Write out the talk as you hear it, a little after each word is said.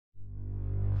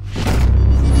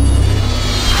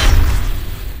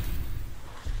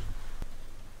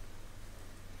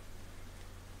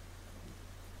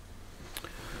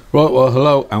Right, well,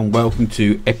 hello and welcome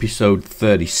to episode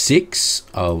 36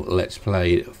 of Let's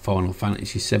Play Final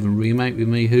Fantasy VII Remake with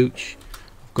me, Hooch.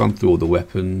 I've gone through all the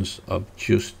weapons, I've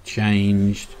just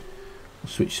changed,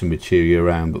 switched some material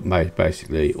around, but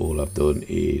basically all I've done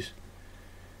is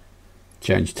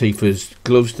change Tifa's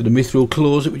gloves to the mithril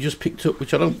claws that we just picked up,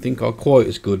 which I don't think are quite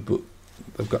as good, but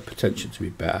they've got potential to be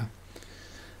better.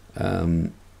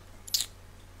 That's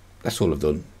all I've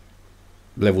done.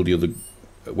 Leveled the other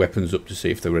weapons up to see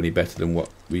if they were any better than what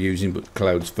we're using, but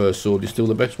Cloud's first sword is still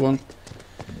the best one.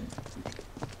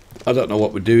 I don't know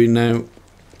what we're doing now.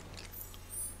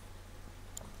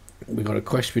 We've got a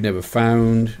quest we never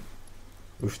found.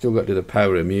 We've still got to do the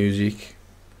power of music,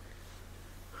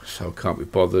 so can't be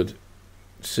bothered.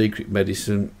 Secret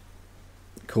medicine,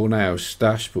 Corneo's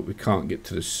stash, but we can't get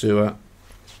to the sewer,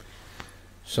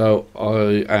 so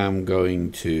I am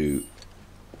going to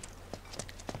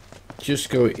just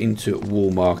go into Wall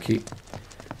Market,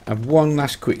 have one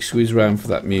last quick swizz round for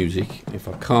that music. If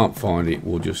I can't find it,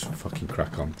 we'll just fucking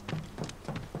crack on,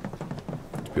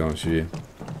 to be honest with you.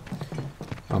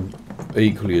 I'm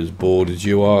equally as bored as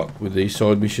you are with these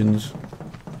side missions.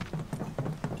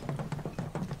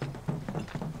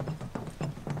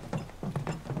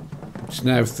 It's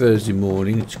now Thursday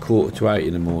morning, it's 7:45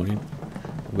 in the morning.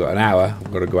 I've got an hour,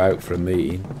 I've got to go out for a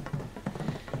meeting.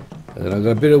 And then I've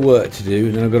got a bit of work to do,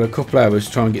 and then I've got a couple of hours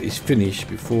to try and get this finished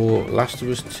before Last of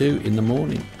Us 2 in the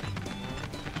morning.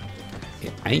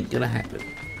 It ain't gonna happen.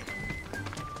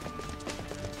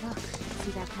 Look,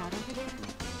 see that crowd over there?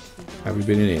 Have you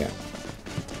been in here?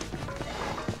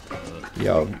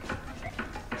 Yo.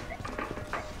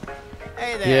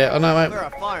 Hey there. Yeah, I know, mate. We're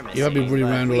a pharmacy, You have been running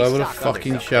but around we all over the stock other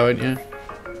fucking stuff. show, ain't you?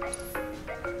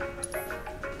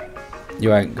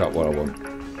 You ain't got what I want.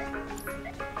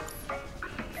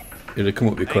 It'd come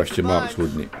up with question marks,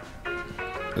 wouldn't it?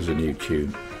 As a new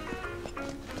tune.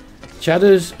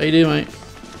 Chadders, how you doing, mate?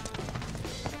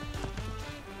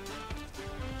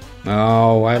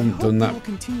 No, I haven't done that.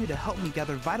 Continue to help me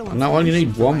gather vital No, I only need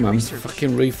information for one, my man. research. Fucking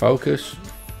refocus.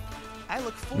 I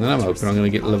look And then I'm hoping I'm going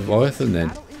to get Leviathan then.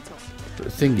 But the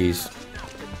thing is,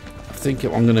 I think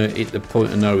I'm going to hit the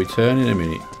point of no return in a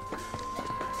minute.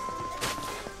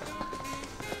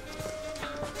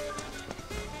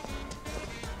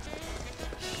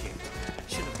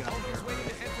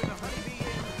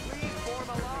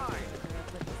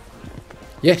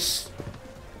 Yes!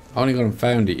 I only got and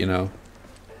found it, you know.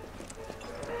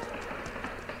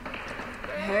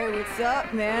 Hey, what's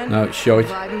up, man? No, it's shite.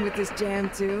 Vibing with this jam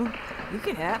too? You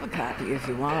can have a copy if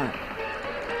you want.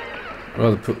 I'd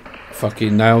rather put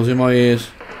fucking nails in my ears.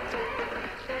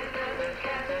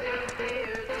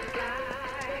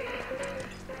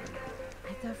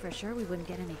 I thought for sure we wouldn't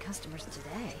get any customers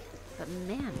today. But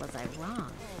man, was I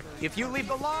wrong. If you leave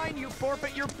the line, you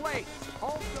forfeit your place.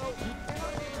 Also,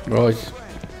 Right.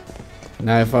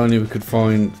 Now if only we could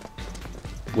find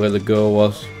where the girl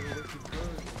was.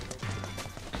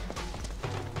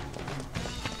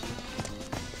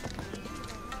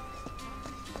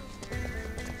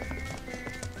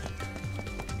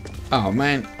 Oh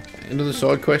man, another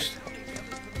side quest.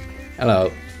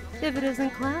 Hello. If it isn't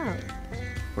Cloud.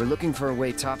 We're looking for a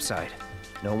way topside.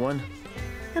 No one?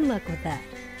 And luck with that.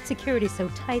 Security's so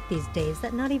tight these days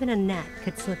that not even a gnat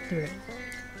could slip through.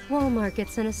 Wall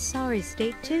Market's in a sorry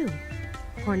state too.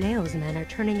 Corneo's men are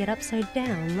turning it upside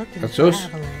down looking That's for us.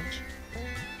 Avalanche.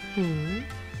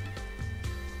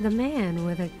 The man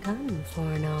with a gun for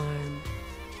an arm.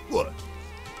 What?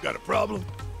 Got a problem?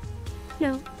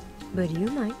 No, but you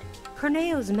might.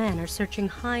 Corneo's men are searching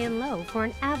high and low for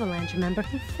an Avalanche member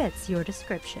who fits your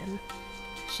description.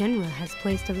 Shinra has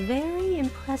placed a very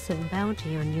impressive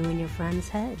bounty on you and your friends'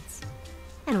 heads.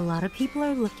 And a lot of people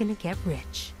are looking to get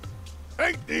rich.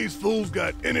 Ain't these fools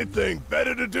got anything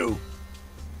better to do?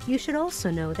 You should also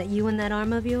know that you and that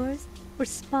arm of yours were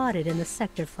spotted in the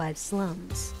Sector 5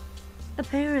 slums.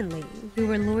 Apparently, you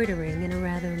were loitering in a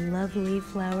rather lovely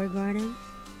flower garden.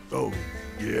 Oh,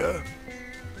 yeah?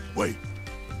 Wait,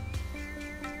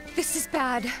 This is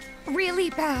bad. Really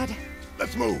bad.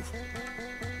 let's move.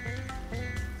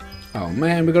 Oh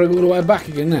man, we gotta go all the way back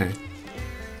again now.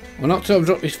 Well, not till I've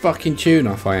dropped this fucking tune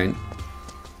off, I ain't.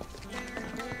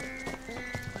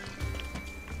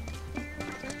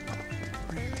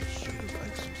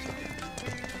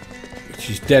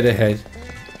 She's dead ahead.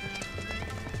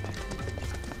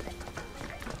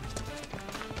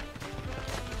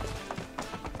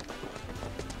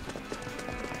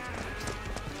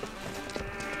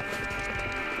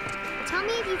 Tell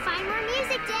me if you find more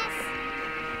music, Jess.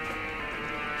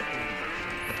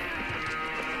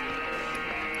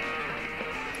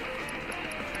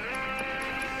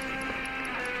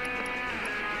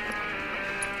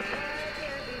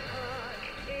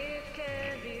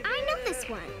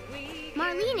 one.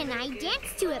 Marlene and I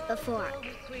danced to it before.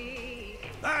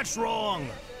 That's wrong.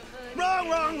 Wrong,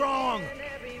 wrong, wrong.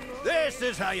 This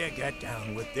is how you get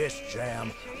down with this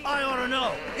jam. I ought to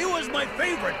know. It was my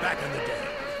favorite back in the day.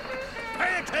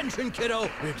 Pay attention, kiddo.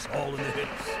 It's all in the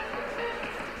hits.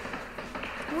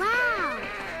 Wow.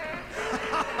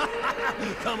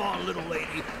 Come on, little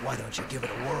lady. Why don't you give it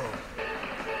a whirl?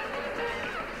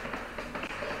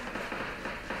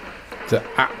 The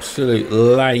absolute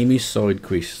lamest side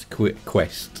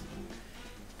quest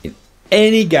in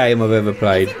any game I've ever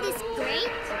played. Isn't this great?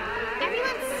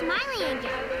 Everyone's smiling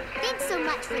again. Thanks so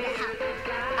much for the help.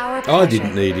 Our I pleasure.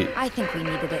 didn't need it. I think we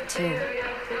needed it too.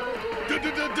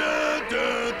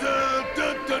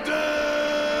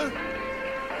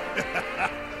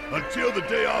 Until the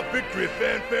day our victory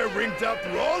fanfare rings out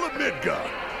through all of Midgard,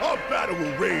 our battle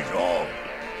will rage on.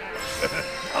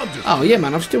 Oh yeah,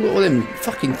 man, I've still got all them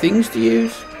fucking things to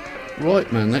use. Right,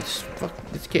 man, let's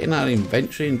get in our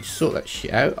inventory and sort that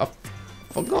shit out. I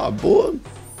forgot I bought them.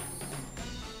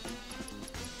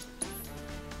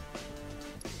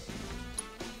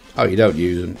 Oh, you don't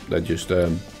use them. They're just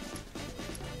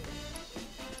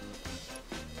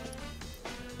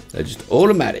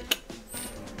automatic.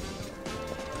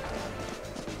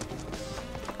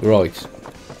 Right.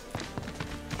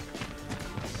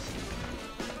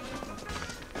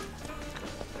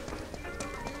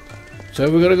 So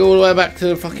we're gonna go all the way back to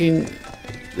the fucking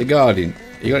the garden.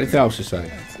 You got anything else to say?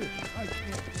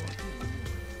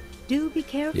 Do be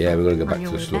careful. Yeah, we're gonna go back on to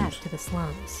your the way slums. back to the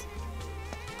slums.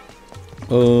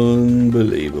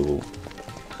 Unbelievable.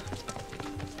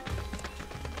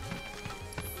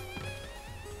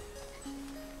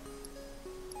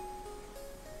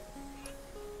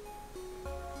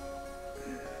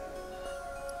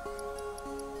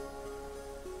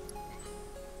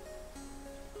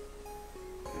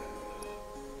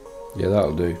 Yeah,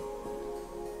 that'll do.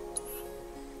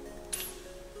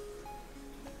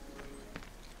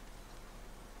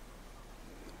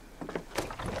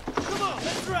 Come on,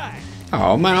 let's ride.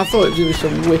 Oh man, I thought it was gonna be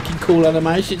some wicked cool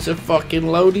animation. It's a fucking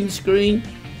loading screen.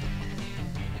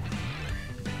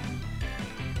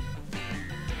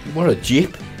 What a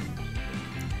jeep.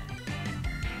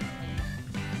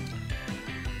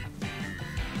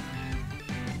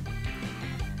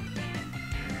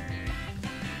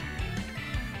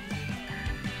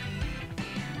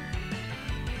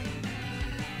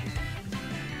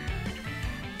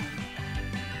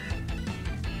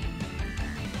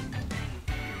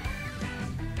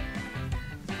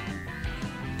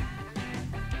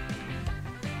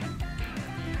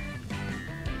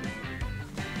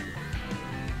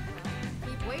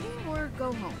 Keep waiting or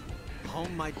go home.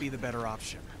 Home might be the better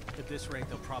option. At this rate,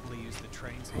 they'll probably use the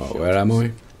trains. Oh, where am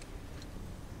I?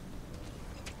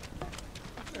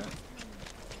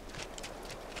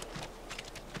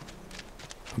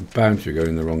 I'm bound to go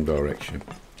in the wrong direction.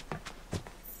 Of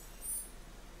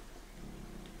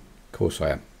course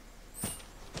I am.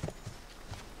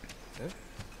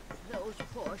 Those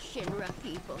poor Shinra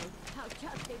people. How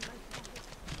tough they must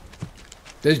be.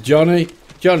 There's Johnny.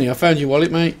 Johnny, I found your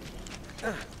wallet, mate.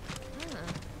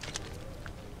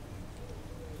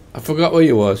 I forgot where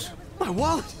you was. My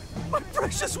wallet! My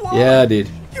precious wallet! Yeah, I did.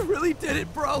 You really did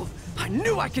it, bro! I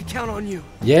knew I could count on you!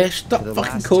 Yeah, stop For the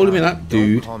fucking last calling me time, that,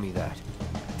 dude. Don't call me that.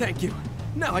 Thank you.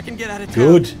 Now I can get out of town.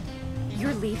 Good.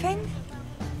 You're leaving?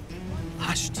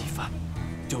 Hush, Tifa.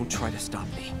 Don't try to stop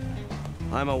me.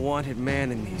 I'm a wanted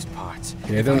man in these parts.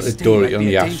 Yeah, If don't I let the stay, door I'd on be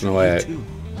the a ass danger on the way to you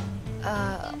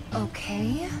out. too.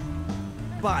 Okay.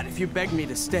 But if you beg me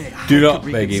to stay, Do I not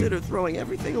could beg him. reconsider throwing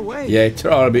everything away. Yeah, it's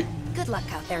alright, bit. Good luck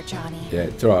out there, Johnny. Yeah,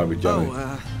 it's alright, Johnny.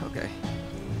 Okay.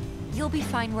 You'll be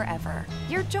fine wherever.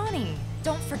 You're Johnny.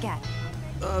 Don't forget.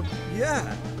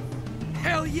 Yeah.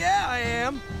 Hell yeah, I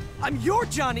am. I'm your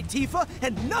Johnny, Tifa,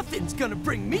 and nothing's gonna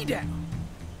bring me down.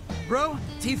 Bro,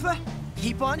 Tifa,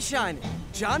 keep on shining.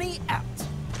 Johnny out.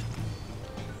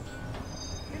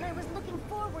 And I was looking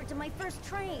forward to my first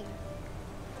train.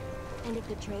 And if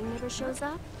the train never shows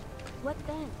up, what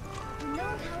then? You know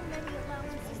how many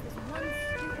allowances this one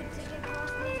stupid ticket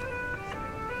cost me?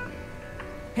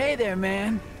 Hey there,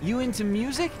 man. You into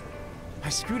music? I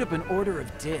screwed up an order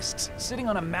of discs, sitting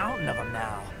on a mountain of them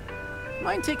now.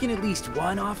 Mind taking at least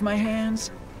one off my hands?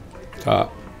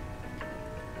 Top.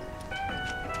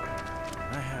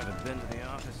 I haven't been to the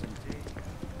office in days.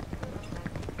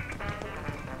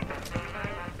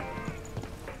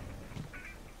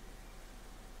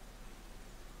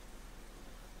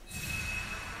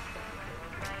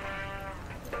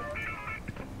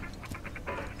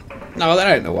 No,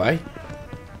 that ain't the way.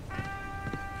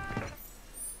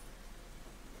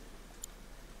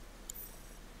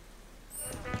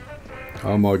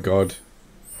 Oh my god.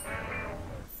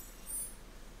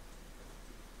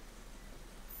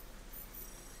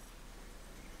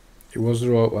 It was the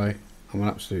right way. I'm an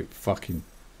absolute fucking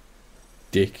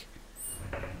dick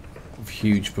of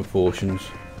huge proportions.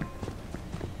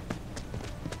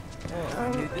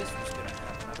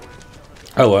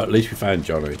 Oh well, at least we found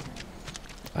Johnny.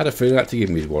 I had a feeling I had to give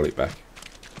him his wallet back.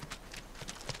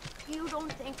 You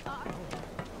don't think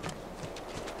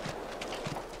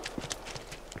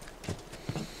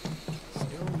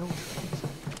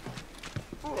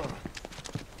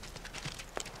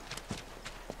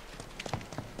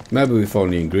Maybe we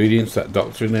find the ingredients, that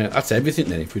doctor in there. That's everything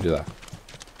then if we do that.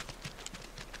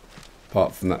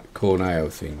 Apart from that Corneo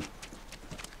thing.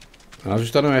 And I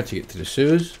just don't know how to get to the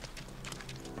sewers.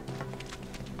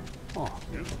 Oh.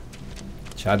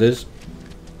 Chadders.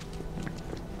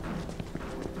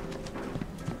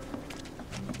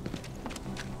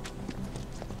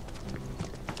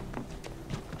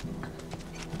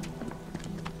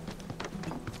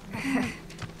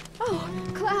 Oh,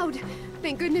 Cloud!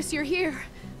 Thank goodness you're here.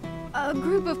 A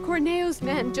group of Corneo's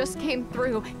men just came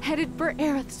through, headed for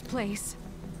Aerith's place.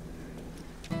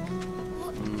 I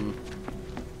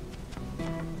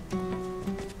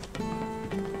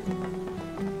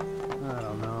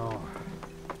don't know.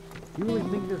 You really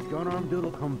think this gun-arm dude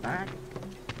will come back?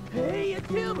 Hey, it's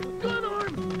him!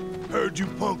 Gun-arm! Heard you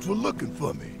punks were looking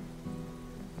for me.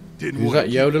 Didn't Who's that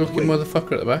Yoda-looking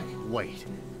motherfucker at the back? Wait,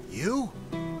 you?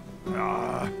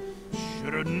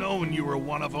 Should have known you were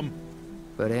one of them.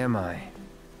 But am I?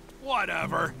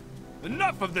 Whatever.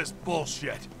 Enough of this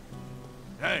bullshit.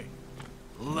 Hey,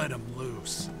 let him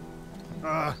loose.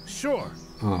 Sure.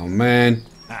 Oh man.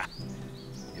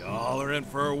 Y'all are in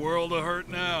for a world of hurt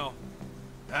now.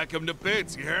 Pack him to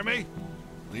bits, you hear me?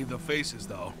 Leave the faces,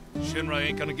 though. Shinra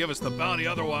ain't gonna give us the bounty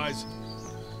otherwise.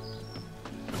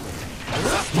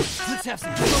 Let's have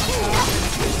some fun.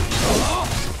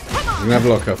 You're gonna have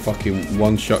like a fucking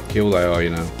one-shot kill they are,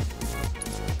 you know.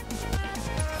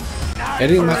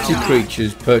 Enigmatic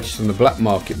creatures purchased on the black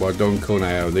market by Don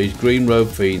Corneo. These green robe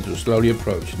fiends will slowly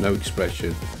approach, no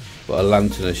expression, but a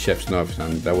lantern and a chef's knife in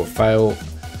hand. They will fail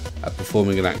at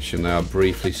performing an action. They are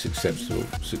briefly susceptible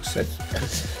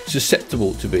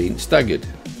to being staggered.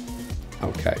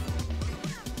 Okay.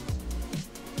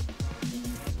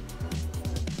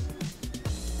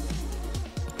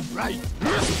 Right.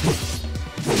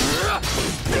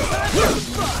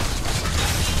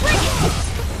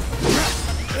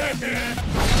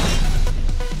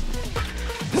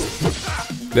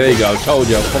 There you go, told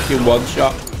you, fucking one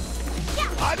shot.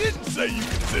 I didn't say you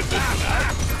could sit this and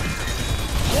that.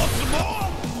 Want some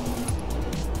more?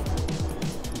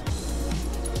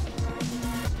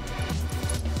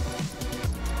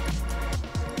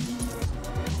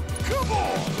 Come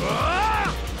on!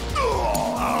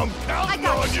 I'm counting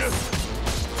on you.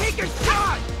 Take a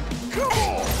shot! Come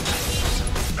on!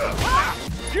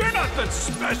 You're nothing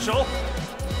special.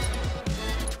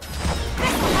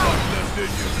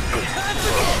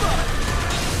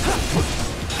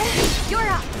 You're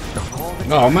up.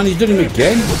 Oh man, he's done him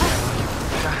again.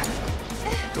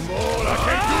 Come on, I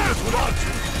can't do this without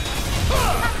you.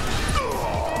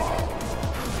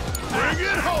 Bring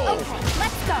it home. Okay,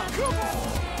 let's go. Come on.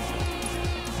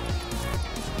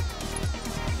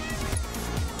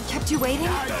 Kept you waiting?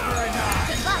 All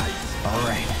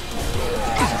right.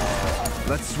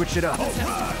 Let's switch it up.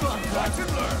 Watch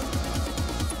and learn.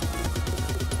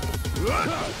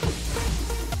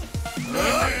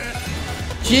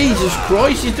 Jesus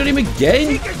Christ, he's done him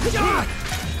again. Give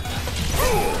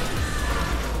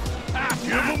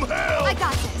him hell. I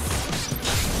got this.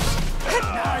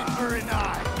 Eye for an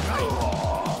eye.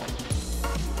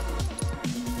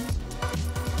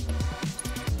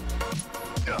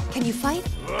 Can you fight?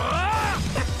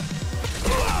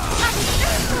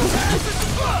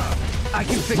 I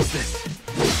can fix this.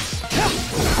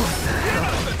 You're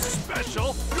nothing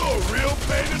special. You're a real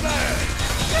pain in the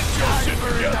ass. Get your shit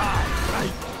together.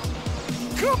 Right.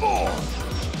 Come on.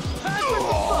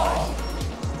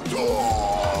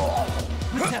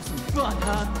 Let's have some fun,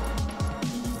 huh?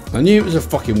 I knew it was a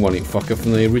fucking one-hit fucker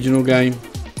from the original game.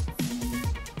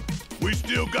 We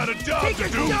still got a job to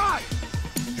do.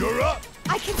 You're up.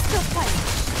 I can still fight.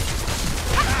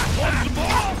 Want some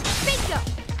more? Bingo!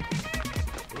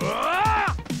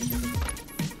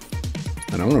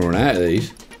 And I'm gonna run out of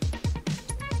these.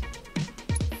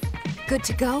 Good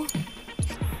to go?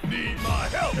 Need my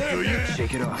help, do you?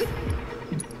 Shake it off.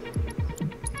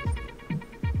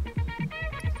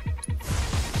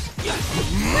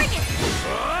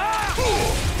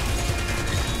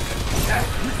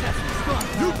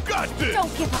 You got this.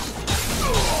 Don't give up.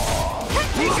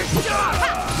 Take a shot.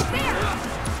 There!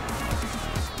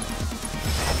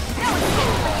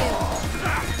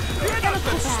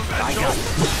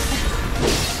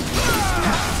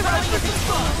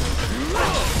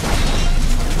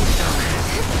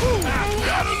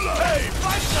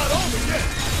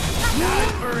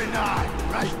 very nice,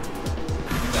 right?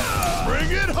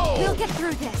 Bring it home! We'll get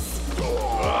through this.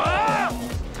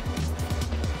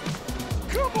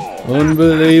 Come on!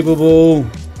 Unbelievable.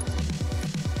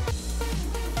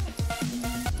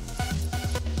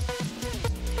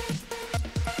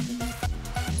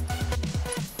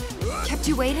 Kept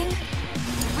you waiting?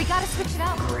 We gotta switch it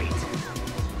out. Great.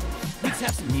 Let's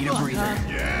have some need a breather.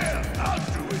 Yeah, I'll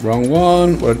do it. Wrong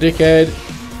one. What a dickhead.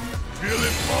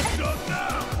 Feeling pumped up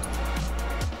now.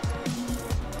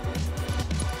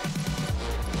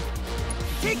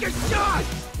 Take a shot!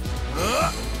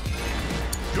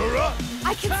 You're up.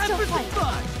 I can still fight.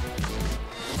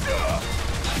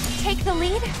 Take the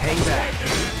lead? Hang back.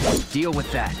 Deal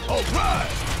with that. All right.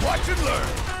 Watch and learn.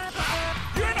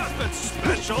 You're nothing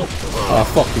special. I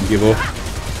fucking give up.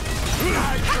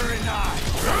 Nice, very nice.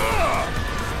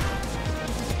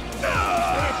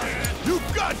 You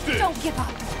got this. Don't give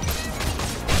up.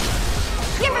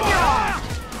 Give it your all.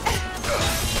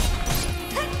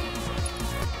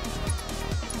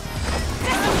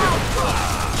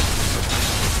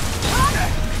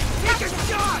 Take a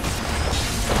shot!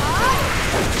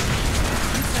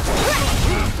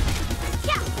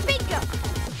 Yeah, bingo.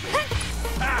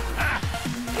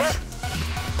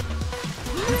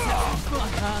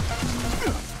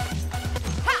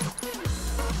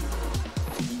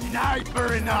 Nice,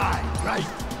 very nice. Right.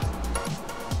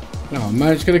 Oh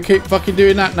man, it's gonna keep fucking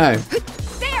doing that now.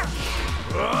 There.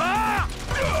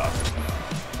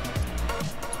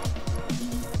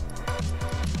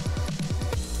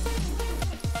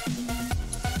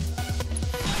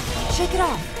 Shake it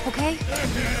off, okay?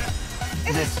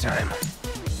 This time.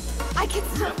 I can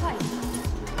still fight.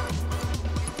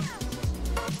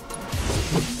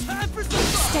 Time for some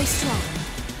Stay strong.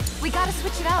 We gotta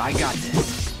switch it out. I got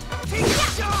this. Take a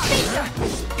shot!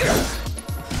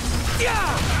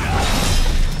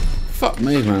 Fuck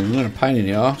me, man. I'm a pain in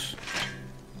the arse.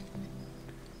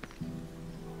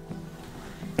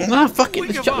 Nah, fuck it.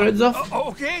 Let's chop their heads off.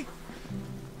 Okay.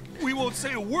 We won't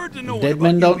say a word to no one. Dead about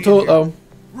men you don't being talk, here. though.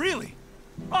 Really?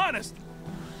 Honest?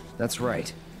 That's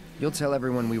right. You'll tell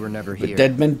everyone we were never But here.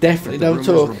 dead men definitely That the don't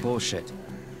rumors talk. were bullshit.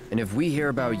 And if we hear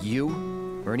about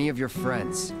you or any of your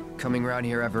friends coming around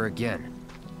here ever again,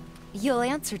 You'll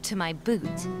answer to my boot.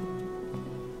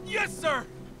 Yes, sir.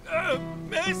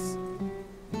 Miss.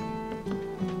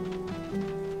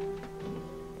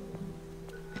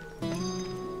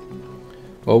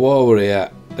 Well, while we're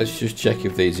here, let's just check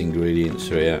if these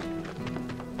ingredients are here.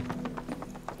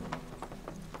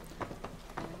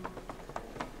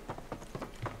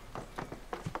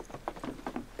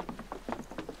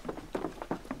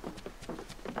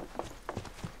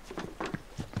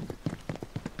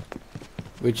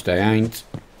 Which they ain't.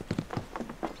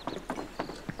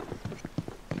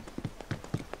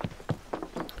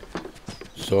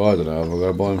 So I don't know, have I got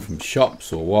to buy them from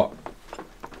shops or what?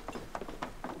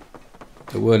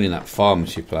 They weren't in that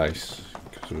pharmacy place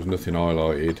because there was nothing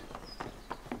highlighted.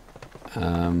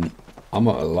 I'm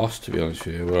at a loss, to be honest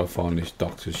with you, where I find this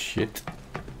doctor's shit.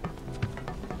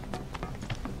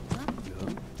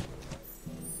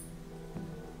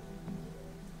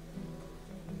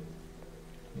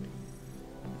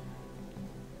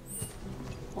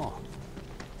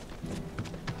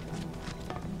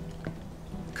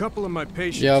 A couple of my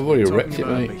patients Yeah, I've already were wrecked talking it,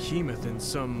 about a mate. behemoth in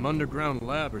some underground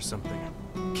lab or something.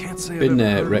 Can't say Been I've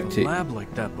there, ever heard wrecked of a it. lab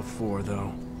like that before,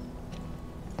 though.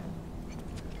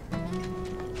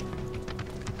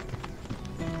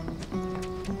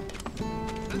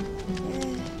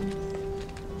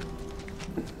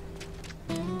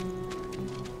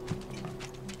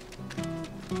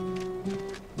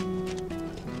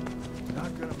 Not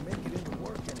gonna make it into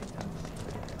work anytime.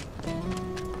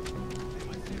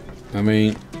 I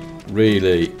mean,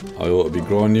 really, I ought to be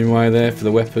grinding away there for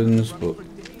the weapons, but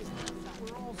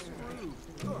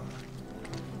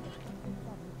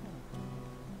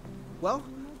Well,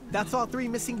 that's all 3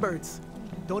 missing birds.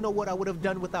 Don't know what I would have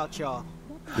done without y'all.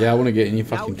 yeah, I want to get in your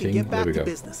Now fucking we can thing. get There back we to go.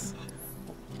 business.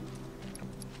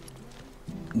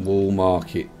 Wall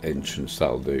market entrance,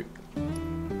 that'll do.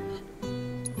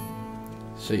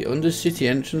 See, under city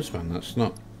entrance, man, that's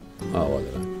not... Oh, I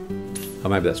don't know. Or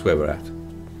maybe that's where we're at.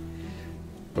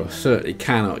 But I certainly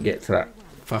cannot get to that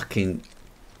fucking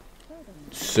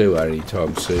sewer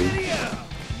anytime soon.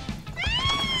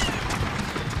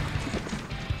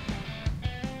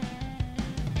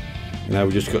 Now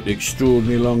we've just got the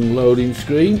extraordinary long loading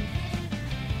screen.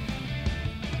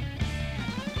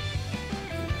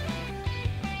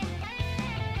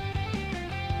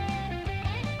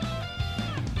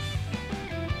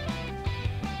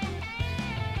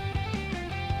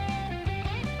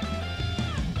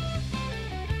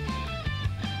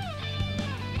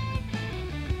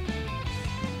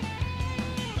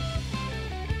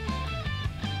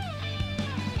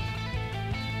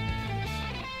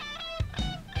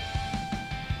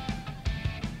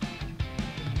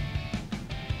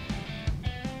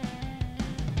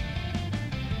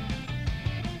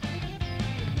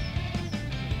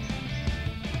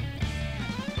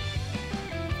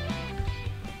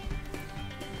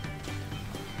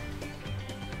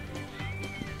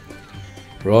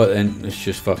 Right then, let's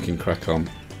just fucking crack on.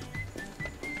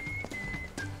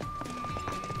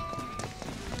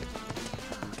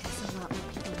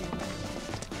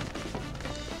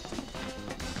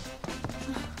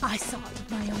 I saw it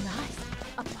with my own eyes.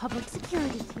 A public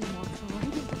security team walked right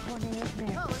into Corneo's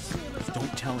van.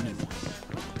 Don't tell anyone.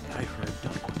 I heard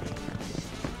Doc Corneo.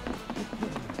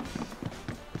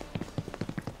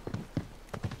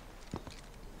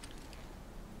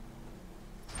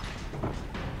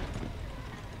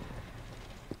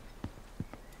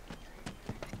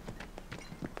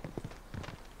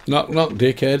 Knock, knock,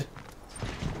 dickhead.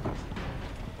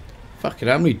 Fucking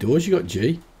how many doors you got,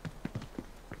 G?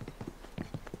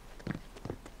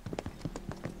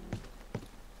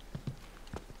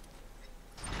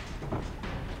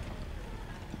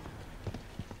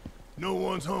 No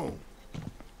one's home.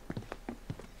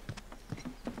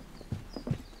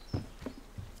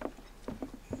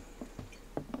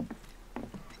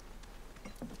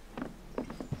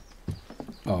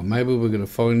 Oh, maybe we're gonna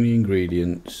find the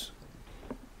ingredients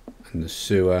and the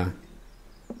sewer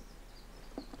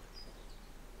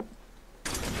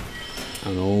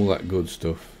and all that good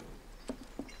stuff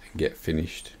and get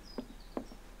finished.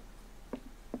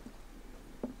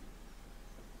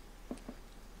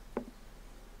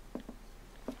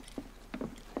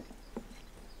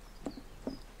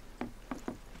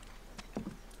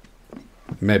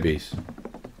 Maybes.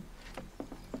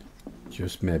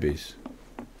 Just maybes.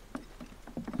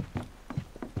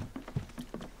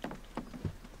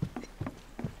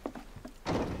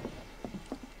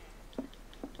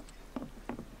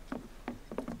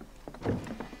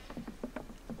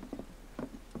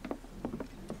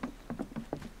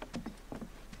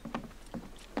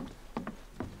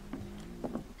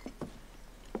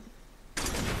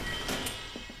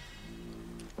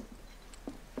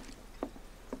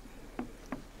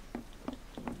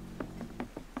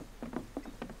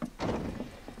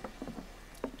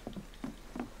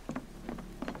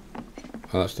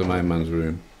 Oh, that's the main man's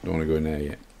room. Don't want to go in there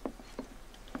yet.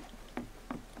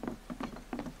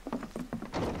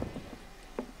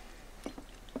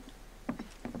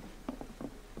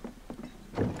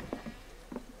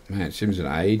 Man, it seems an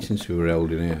age since we were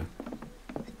held in here.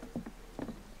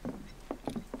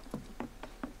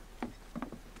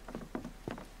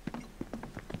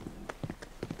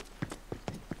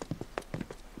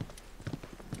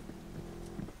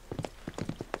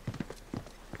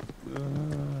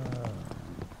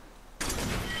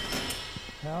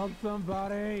 Help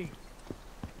somebody!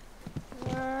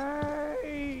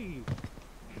 Hey!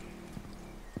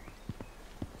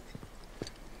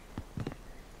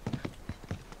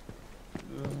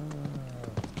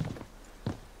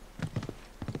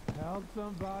 Help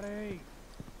somebody!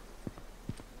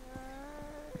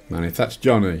 Man, if that's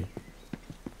Johnny.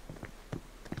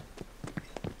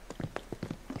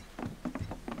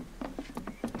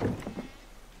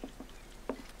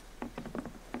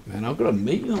 Man, I've got a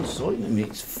meeting on site and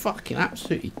it's fucking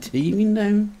absolutely teeming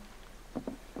down.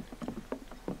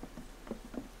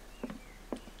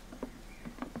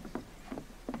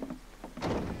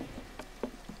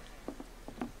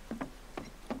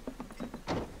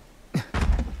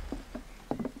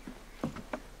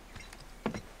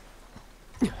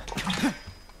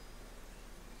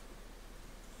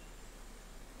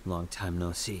 Long time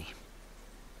no see.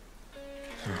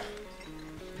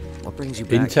 What brings you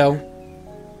back? Intel?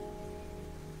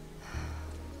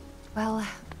 Well,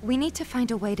 we need to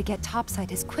find a way to get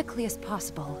topside as quickly as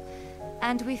possible.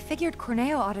 And we figured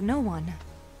Corneo ought to know one.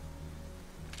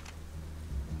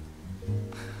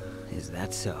 Is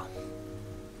that so?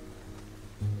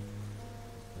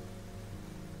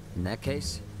 In that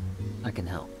case, I can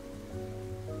help.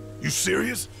 You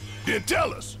serious? Then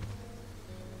tell us.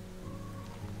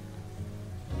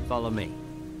 Follow me.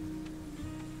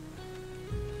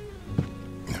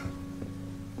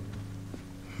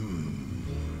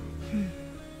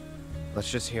 Let's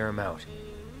just hear him out.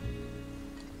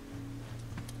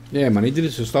 Yeah, man, he did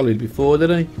it so solid before,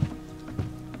 didn't he?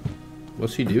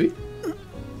 What's he doing?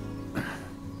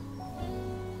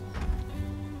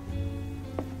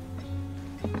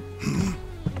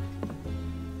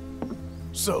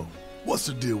 So, what's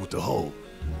the deal with the hole?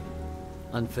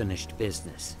 Unfinished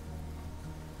business.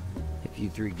 If you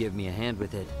three give me a hand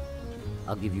with it,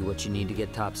 I'll give you what you need to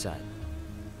get topside.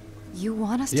 You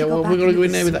want us Yeah, to go well, back we're gonna into go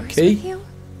in the there with that sewers key. with you?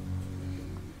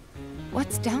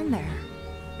 What's down there?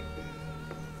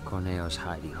 Corneo's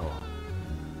hidey hole.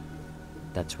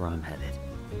 That's where I'm headed.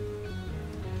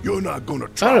 You're not gonna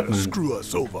try to man. screw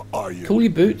us over, are you? Cool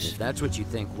your boots. If that's what you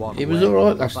think, walk It away. was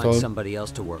alright last Find time. somebody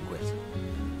else to work with.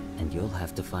 And you'll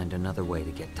have to find another way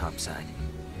to get topside.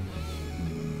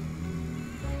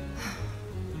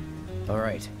 All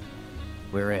right.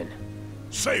 We're in.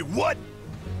 Say what?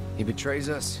 He betrays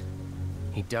us,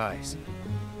 he dies.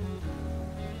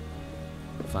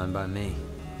 Fine by me.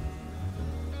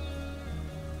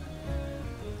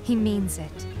 He means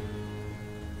it.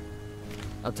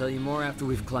 I'll tell you more after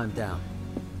we've climbed down.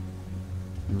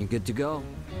 When you're good to go,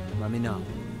 let me know.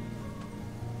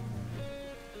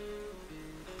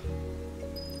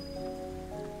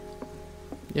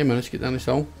 Yeah, man, let's get down this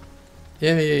hole.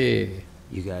 Yeah.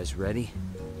 You guys ready?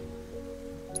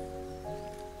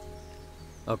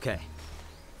 Okay.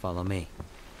 Follow me.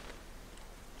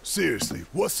 Seriously,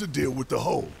 what's the deal with the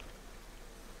hole?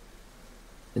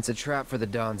 It's a trap for the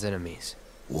Don's enemies.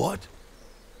 What?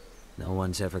 No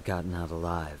one's ever gotten out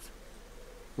alive.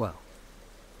 Well,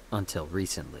 until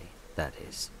recently, that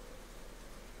is.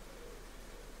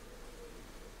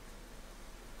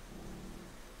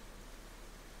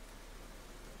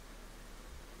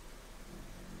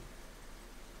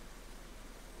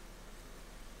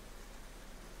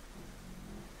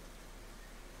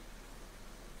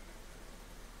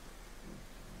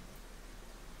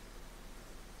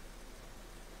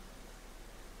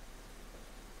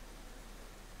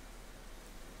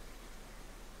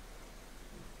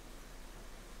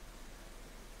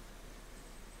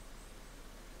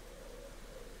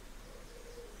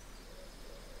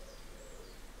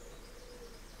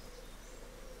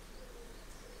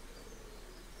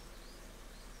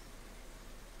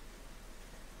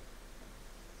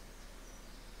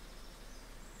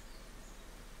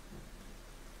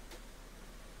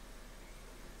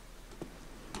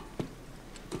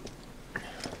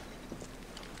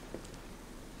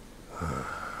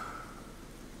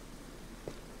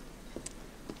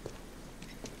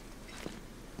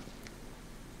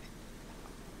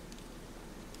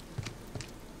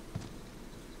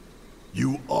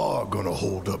 You are gonna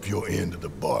hold up your end of the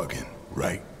bargain,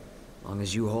 right? Long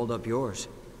as you hold up yours.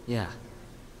 Yeah.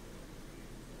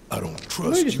 I don't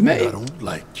trust you, and I don't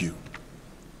like you.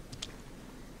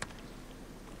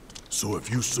 So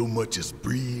if you so much as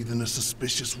breathe in a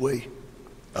suspicious way,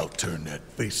 I'll turn that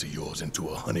face of yours into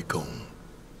a honeycomb.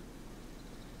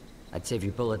 I'd save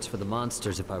your bullets for the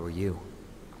monsters if I were you.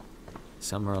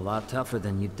 Some are a lot tougher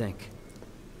than you'd think.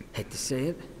 Hate to say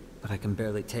it, but I can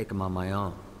barely take them on my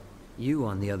own. You,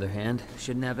 on the other hand,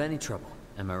 shouldn't have any trouble.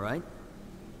 Am I right?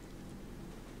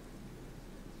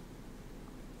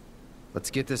 Let's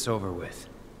get this over with.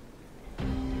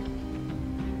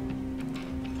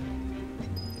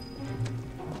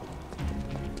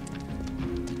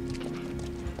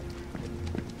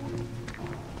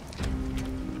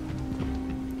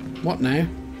 What now?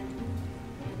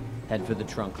 Head for the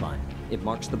trunk line. It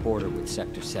marks the border with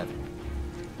Sector 7.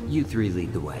 You three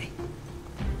lead the way.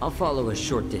 I'll follow a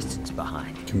short distance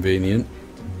behind. Convenient.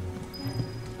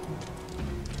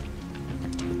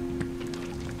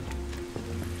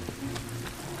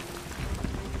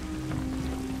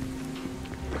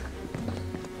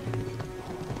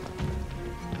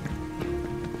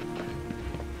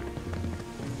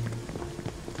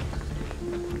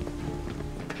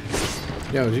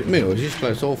 Yo, is it me or is this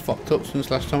place all fucked up since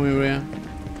last time we were here?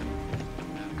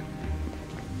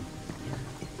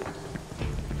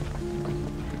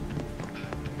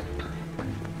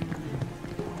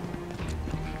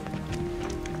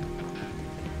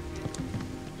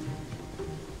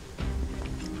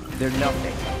 They're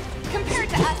nothing. Compared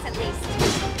to us, at least.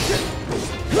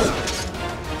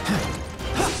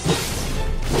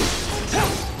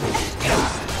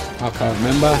 I can't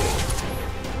remember.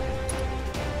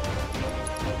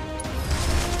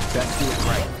 Best do it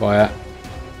right. Quiet.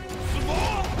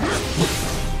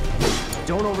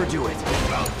 Don't overdo it.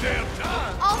 About damn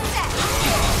time. All set.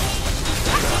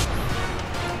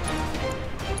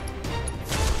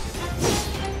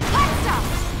 Let's stop.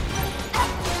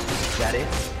 That it?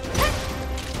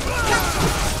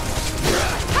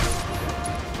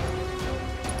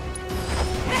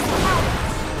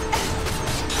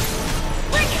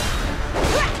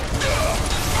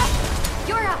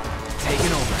 You're up.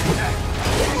 Taking over.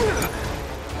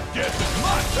 Guess it's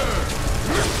my turn.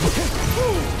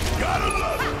 Gotta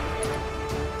love it.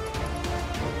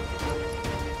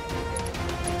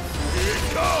 Here it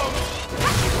comes.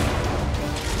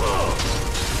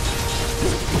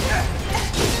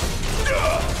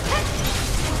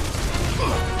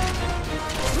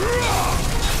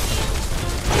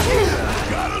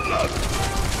 Gotta love it.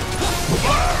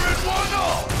 Firing one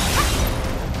off.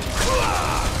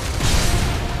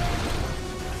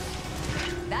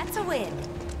 That's a win.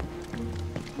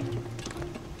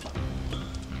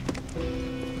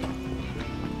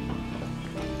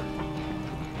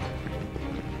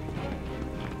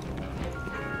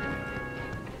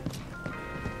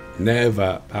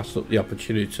 Never pass up the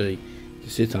opportunity to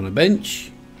sit on a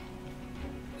bench.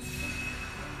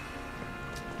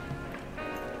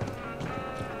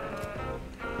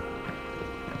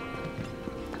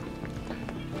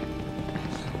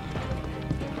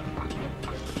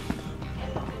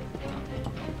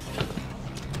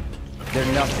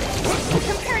 They're nothing.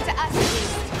 Compared to us, at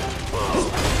least.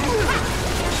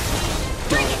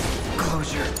 Bring it!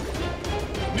 Closure.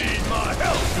 Need my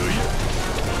help, do you?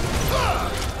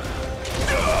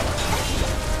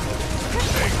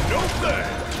 Ain't no thing.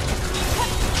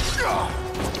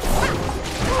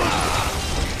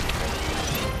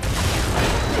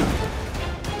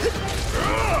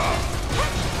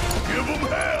 Give them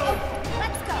hell.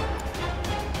 Let's go.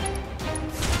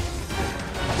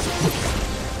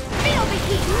 Feel the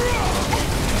heat.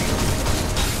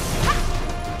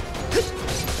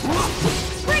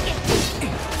 Bring it.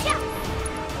 Yeah.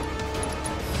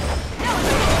 No,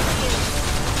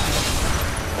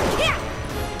 yeah.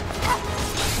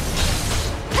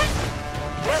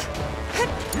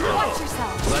 Watch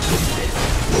yourself. Let's do this.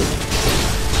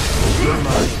 You're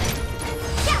mine.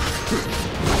 Yeah.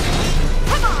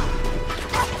 Come on.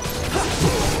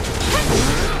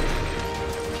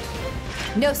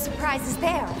 No surprises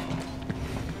there.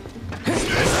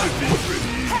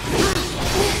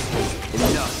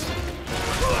 Enough.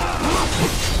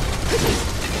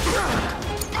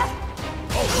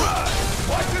 Alright,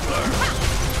 watch it learn.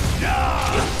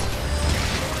 Yeah.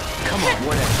 Come on,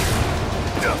 whatever.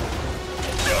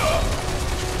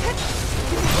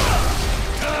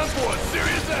 Time for a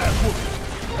serious ass whooping.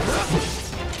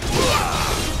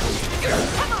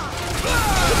 Come on.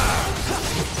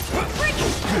 Bring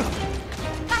it.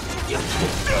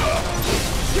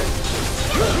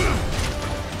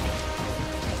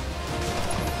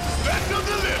 Back to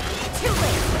the lip. Too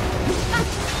late.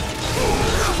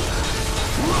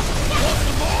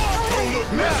 Don't look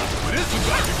now, but this is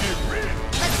about to get real.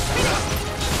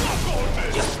 Fuck on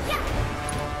this.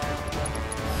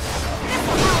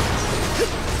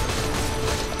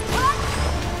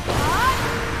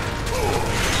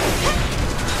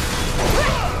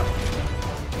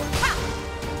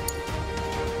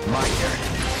 My turn.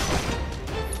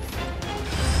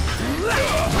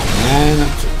 Man,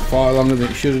 that took far longer than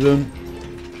it should have done.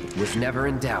 Was never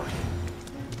in doubt.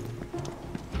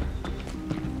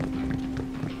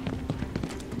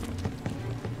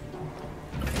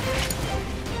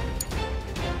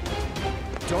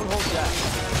 Don't hold back.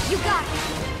 You got it.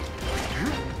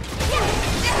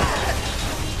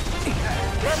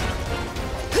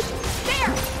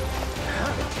 There.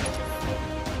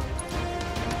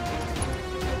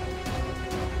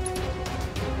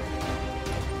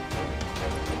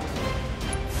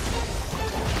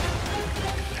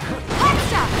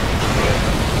 Extra.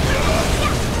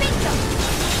 Yeah, bingo.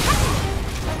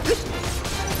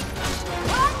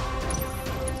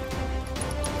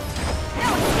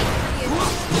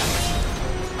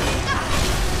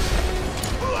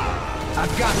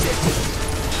 I've got this.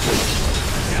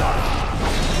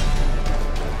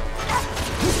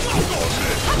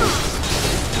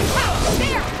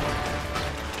 There.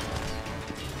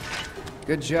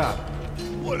 Good job.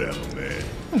 Whatever, man.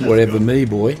 Whatever me,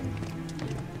 boy.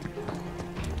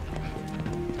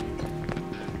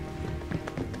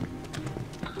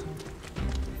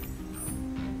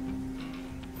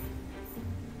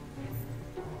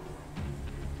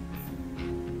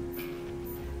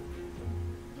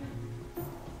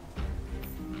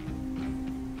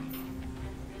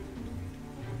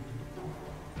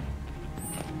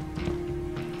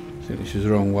 I think this is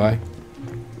the wrong way.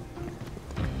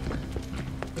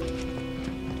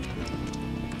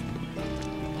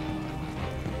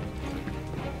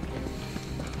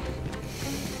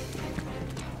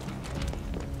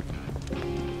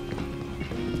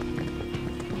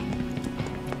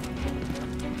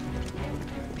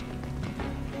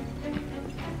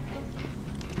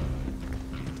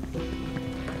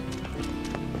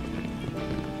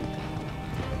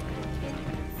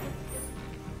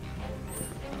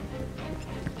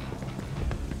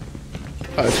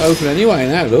 Oh, it's open anyway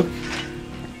now, look.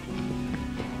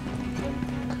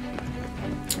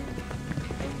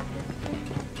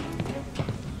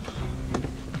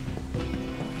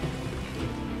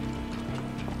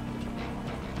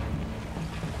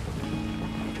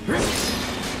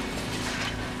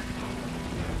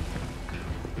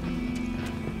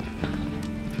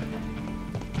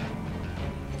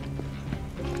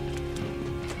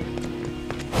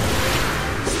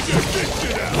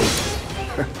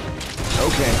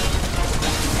 Okay.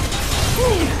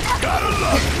 Gotta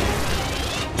love it.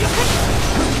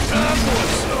 Time for a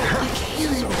slow.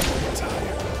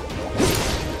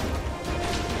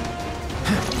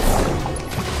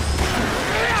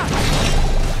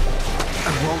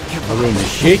 I ruined the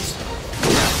shit.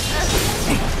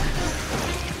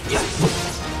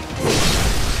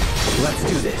 Let's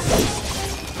do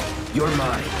this. You're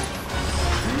mine.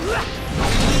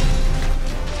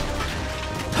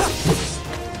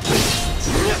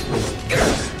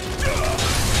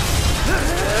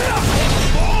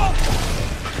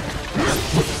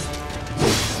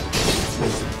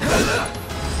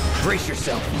 Brace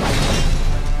yourself.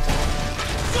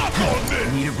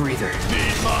 Need a breather.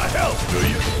 Need my help, do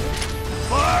you?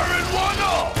 Fire in one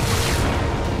off!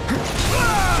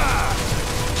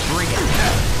 Bring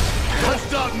it. Don't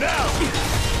stop now!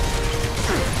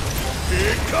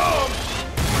 Here it comes!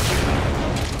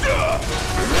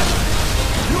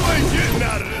 You ain't getting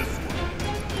out of this one!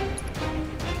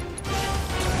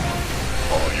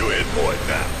 Oh, you in for it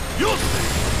now! You'll see!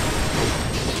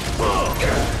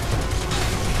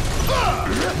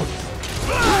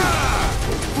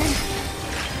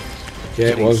 Yeah,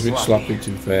 it was a bit sloppy, to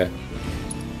be fair.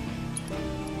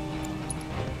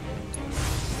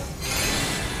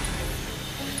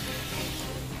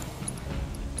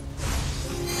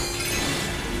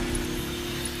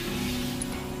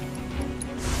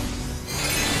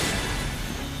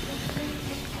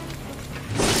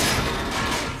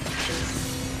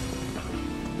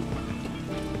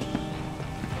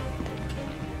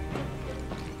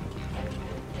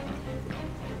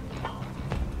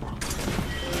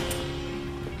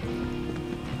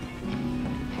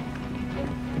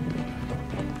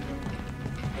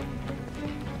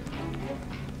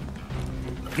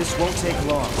 This won't take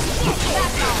long.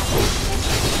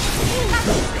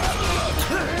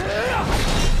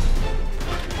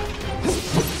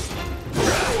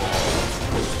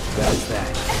 That's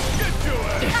that. Get your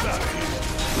ass out of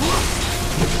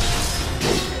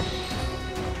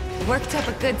here! Worked up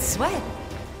a good sweat.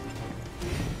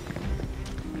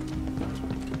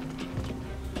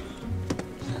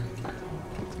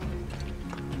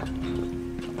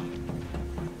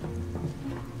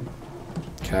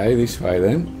 Okay, this way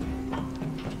then.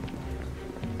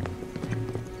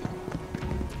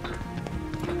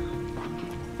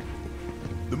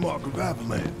 The mark of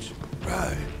avalanche.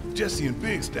 Right. Jesse and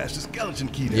Big stashed a skeleton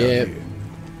key down Yeah. here.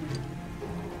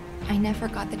 I never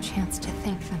got the chance to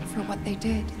thank them for what they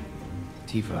did.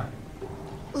 Tifa.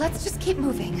 Let's just keep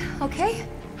moving, okay?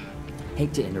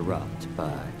 Hate to interrupt,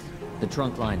 but the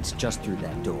trunk line's just through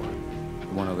that door. The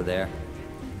one over there.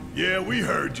 Yeah, we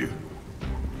heard you.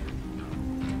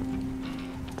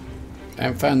 I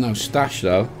haven't found no stash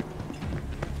though.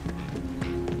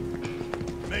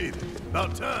 Made it.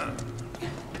 About time.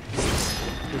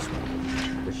 This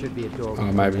one. There should be a door.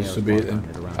 Oh, maybe this will be it then.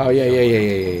 Oh, yeah.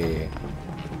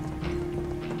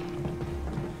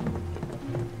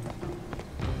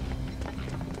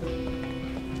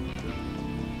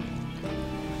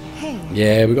 Hey.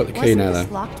 Yeah, we got the key now Wasn't this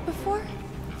though. locked before?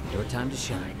 Your time to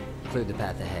shine. Clear the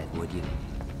path ahead, would you?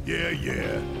 Yeah.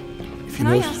 Can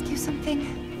I ask you something?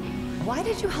 Why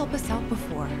did you help us out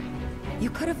before? You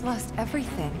could have lost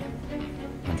everything.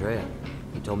 Andrea,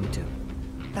 you told me to.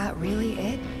 That really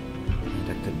it?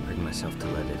 And I couldn't bring myself to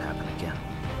let it happen again.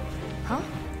 Huh?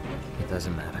 It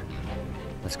doesn't matter.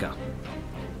 Let's go.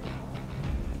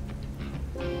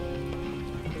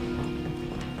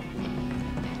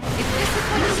 If this is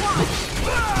what you want.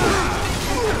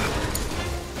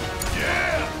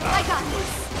 Yeah! I got this.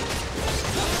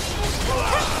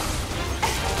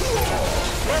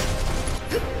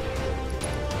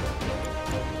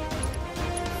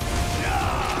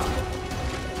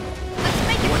 Let's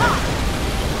make it pop.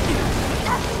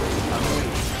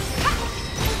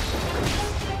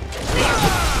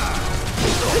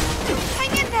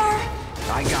 Hang in there.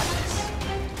 I got this.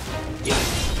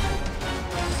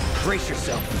 Brace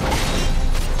yourself.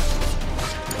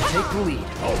 Take the lead.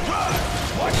 All right!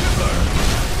 Watch and learn!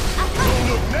 Don't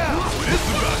look now, but it's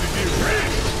about to get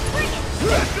real!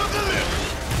 Rest of the list!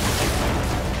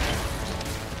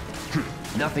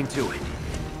 Nothing to it.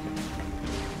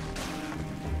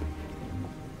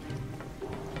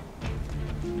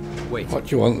 Wait. What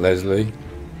do you want, Leslie?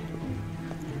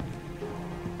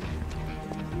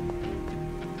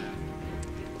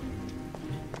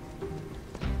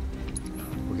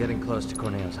 We're getting close to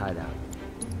Corneo's hideout.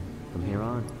 From here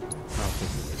on, I'll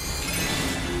figure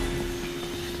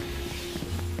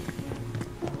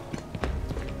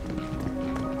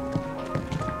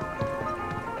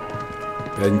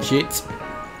it. Bench it.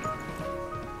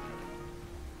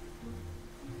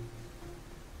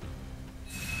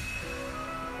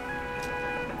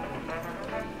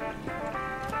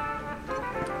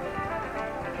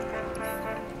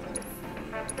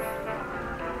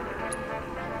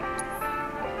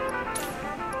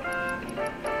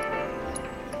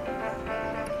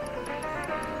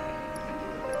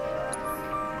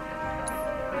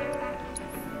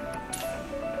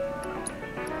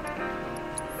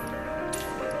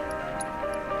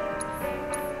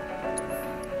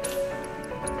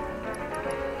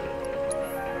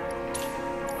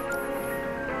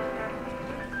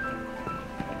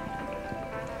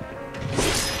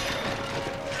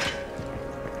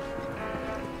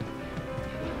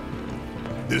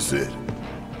 This it?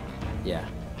 Yeah,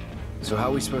 So how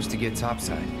are we supposed to get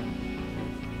topside?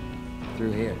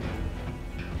 through here.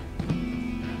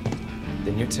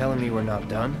 Then you're telling me we're not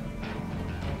done?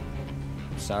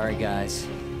 Sorry, guys,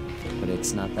 but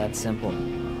it's not that simple.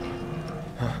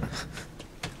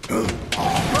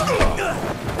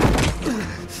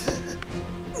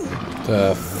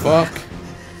 The fuck?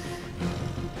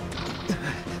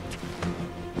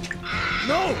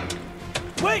 No!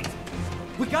 Wait!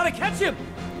 We gotta catch him!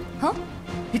 Huh?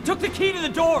 He took the key to the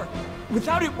door!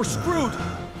 Without it, we're screwed!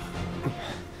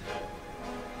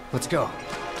 Let's go.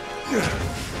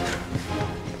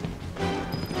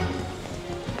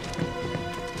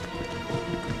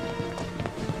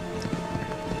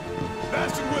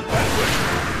 Bastard whip that way!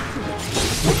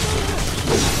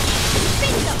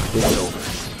 It's over.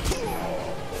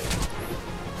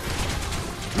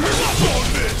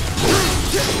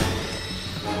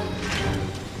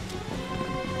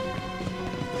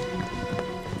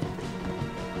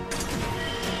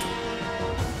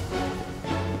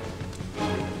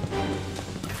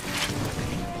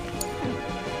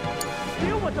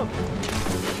 Deal with them!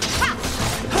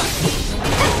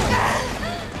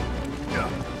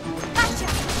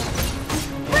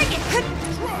 Bring it!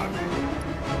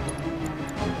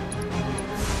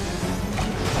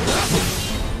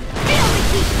 Feel the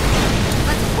heat!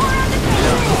 Let's pour on the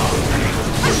table!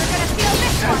 We're gonna feel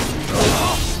this one!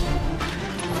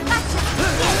 Gotcha!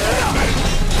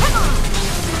 Come on!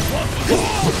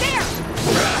 There!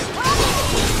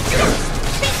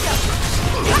 Bingo!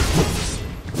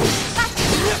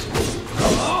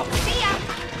 See ya!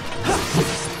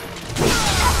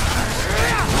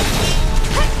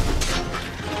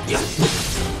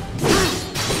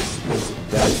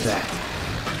 That's that.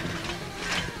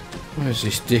 Where's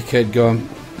this dickhead gone?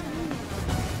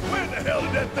 Where the hell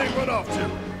did that thing run off to?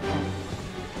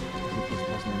 This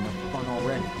wasn't enough fun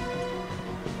already.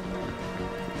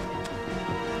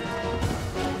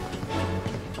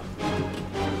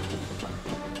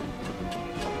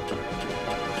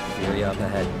 Fury up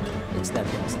ahead. It's that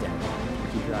thing's dead.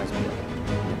 Keep your eyes peeled. You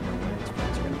never know when its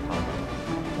friends are gonna pop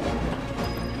up.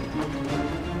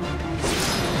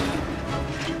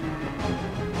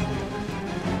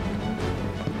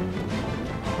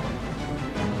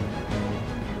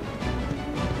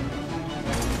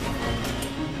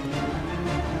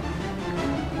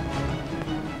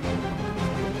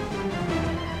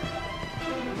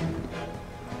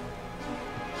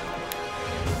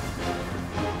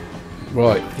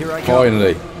 Right, Here I go.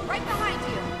 finally. Right behind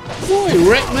you! Why,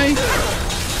 you wrecked me?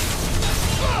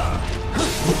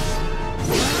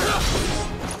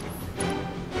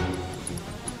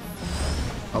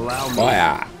 Allow me.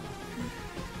 Fire.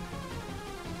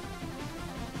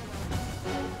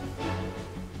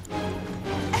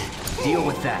 Deal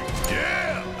with that.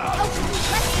 Yeah!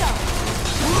 Let's go!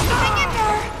 Hang in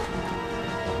there!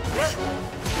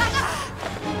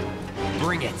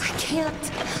 Bring it. I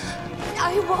can't.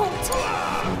 I won't.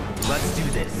 Let's do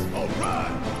this.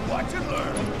 Alright! Watch and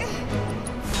learn!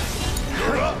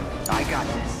 You're up! I got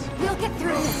this. We'll get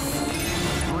through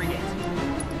this. Bring it.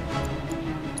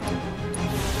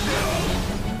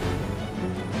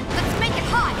 Let's make it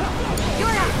hot.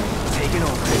 You're up. Take it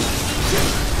over.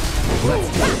 Let's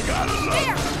do it. Gotta love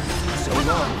There. So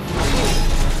long.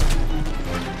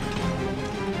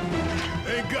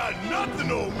 Ain't got nothing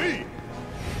on me!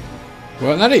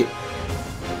 Wasn't that it?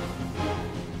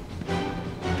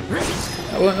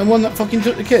 That wasn't the one that fucking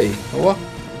took the key, or what?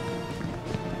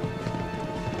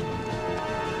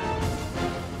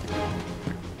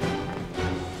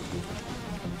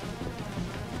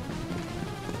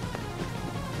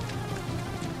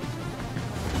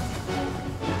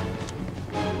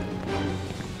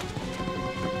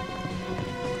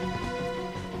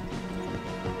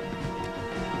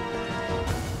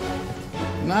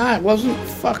 Nah, it wasn't.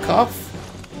 Fuck off.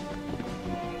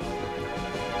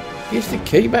 Here's the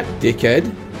key back, dickhead.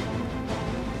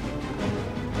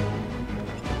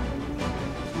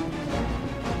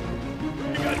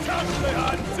 You got time to play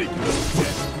hide and seek, you little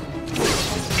shit!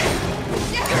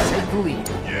 Take the lead.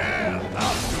 Yeah!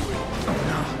 I'll do it!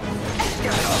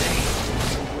 Knock on me!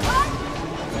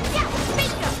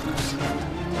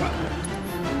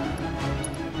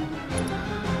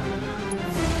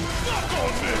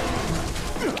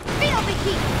 Feel the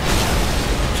heat.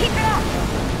 Keep it up.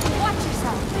 Watch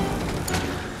yourself.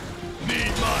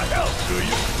 Need my help, do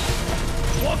you?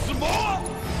 Want some more?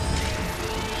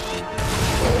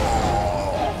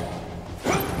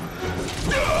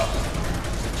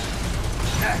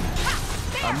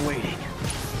 I'm waiting.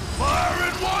 Fire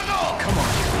in one off! Come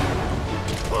on.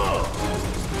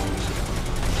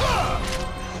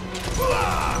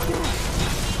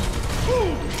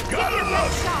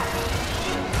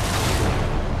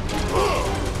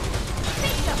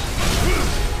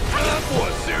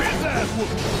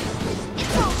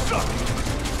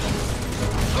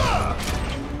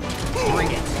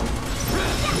 Bring it.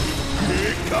 Here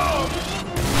it comes.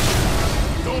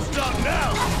 Don't stop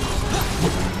now.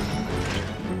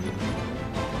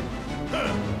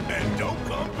 And don't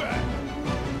come back.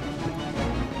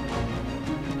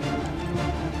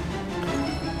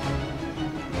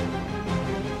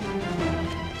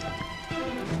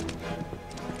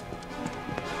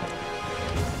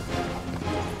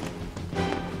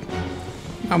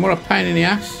 And what a pain in the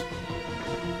ass.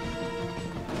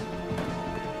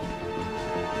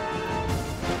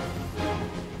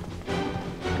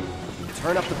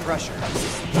 Turn up the pressure.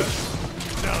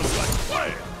 Sounds like a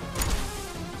plan.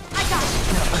 I got it.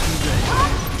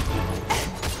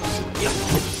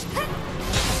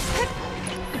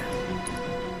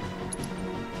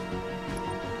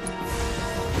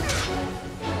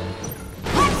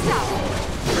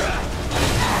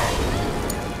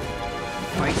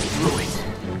 Fight through it.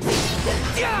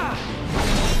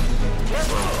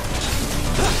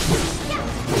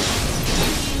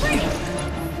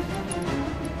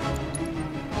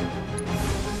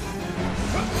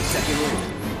 Second win.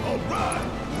 All right.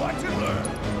 Watch and learn.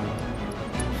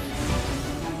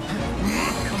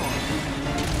 Come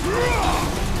on.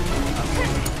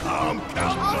 I'm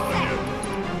counting on you.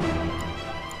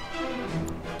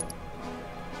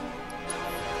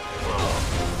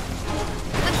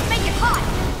 Let's make it hot.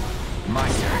 My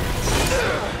turn.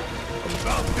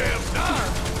 About damn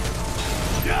time.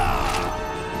 Yeah.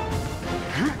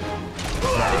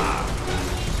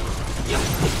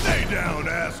 Stay down,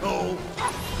 asshole.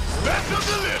 Special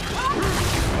delivery.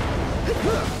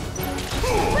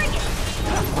 Bring it.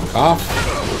 Off.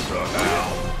 What the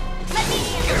hell? Let me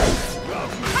handle it.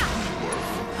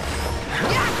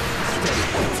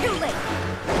 Too late.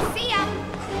 See ya.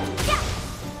 Yeah.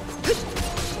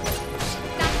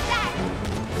 Got that.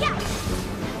 Yeah.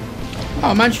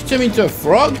 Oh man, she turned me into a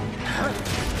frog.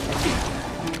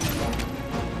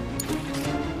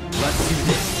 Let's do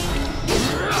this.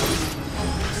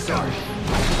 Sorry.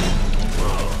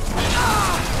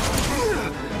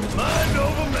 Mind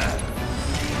over matter.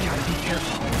 Gotta be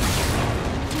careful.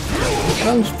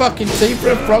 Those fucking teeth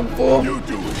for a frog for. You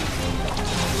do it.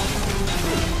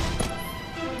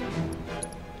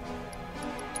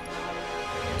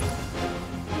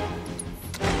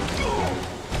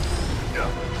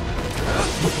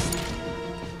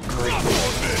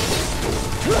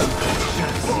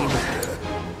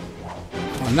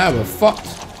 Oh, now we're fucked.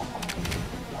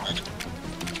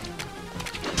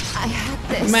 I had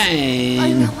this. Man.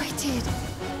 I know I did.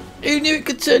 Who knew it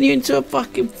could turn you into a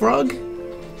fucking frog?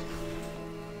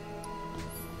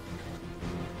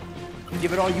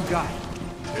 Give it all you got.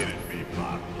 It'd be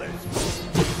my pleasure.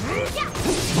 I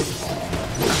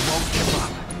won't give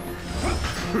up.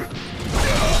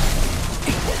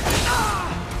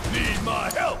 Need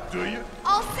my help, do you?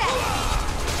 All set.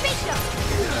 Beat them.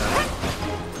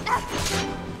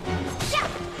 Yeah.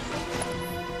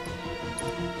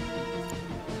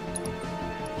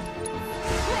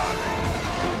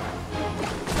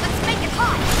 Let's make it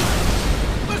hot.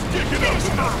 Let's kick it up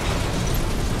enough.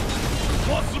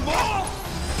 Want some more?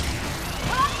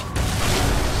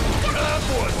 Time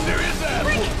for a serious Bring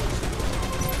apple. it.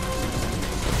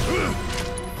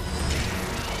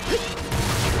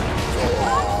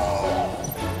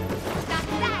 Got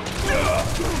that.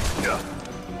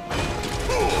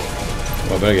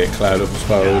 Well, I better get Cloud up, I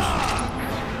suppose.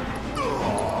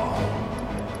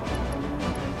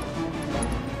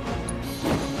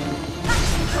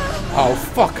 Oh,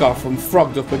 fuck off, I'm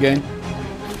frogged up again.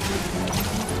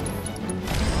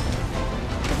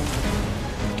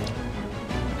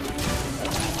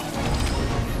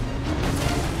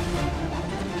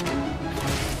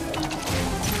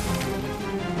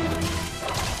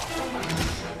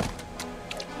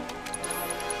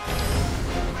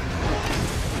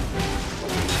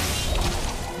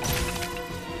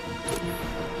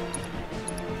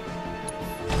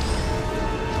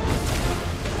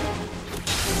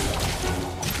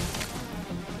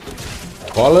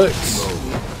 Bollocks.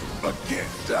 I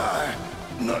can't die.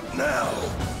 Not now.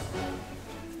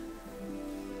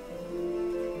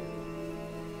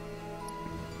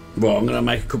 Well, I'm going to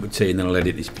make a cup of tea and then I'll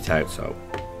edit this bit out, so.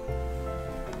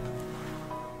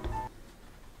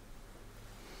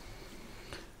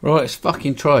 Right, let's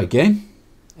fucking try again.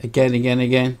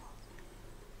 Again.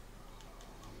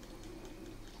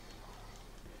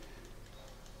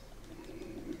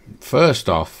 First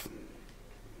off,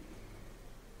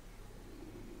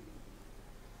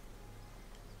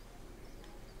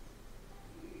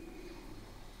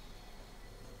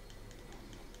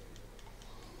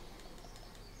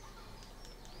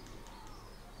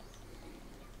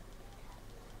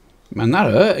 Man,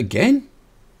 that hurt again.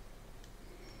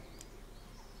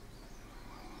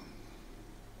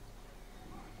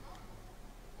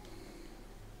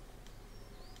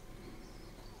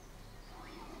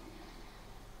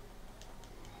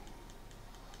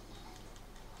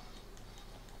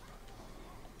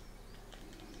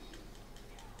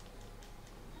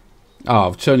 Oh,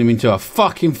 I've turned him into a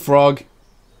fucking frog.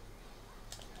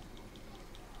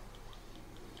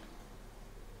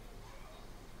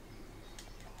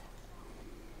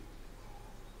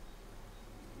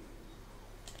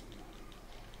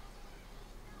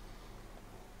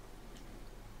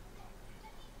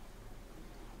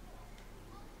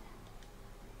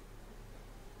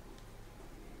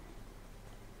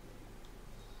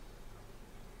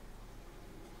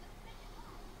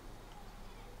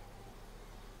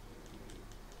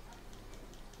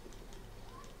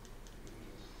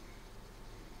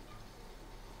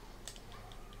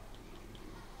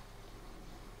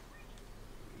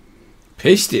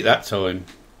 Pissed it that time.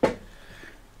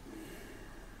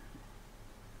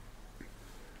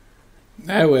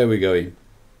 Now where are we going?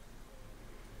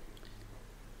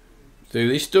 Through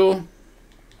this door?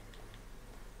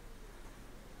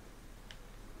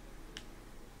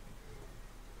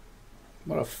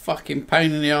 What a fucking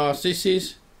pain in the arse this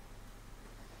is.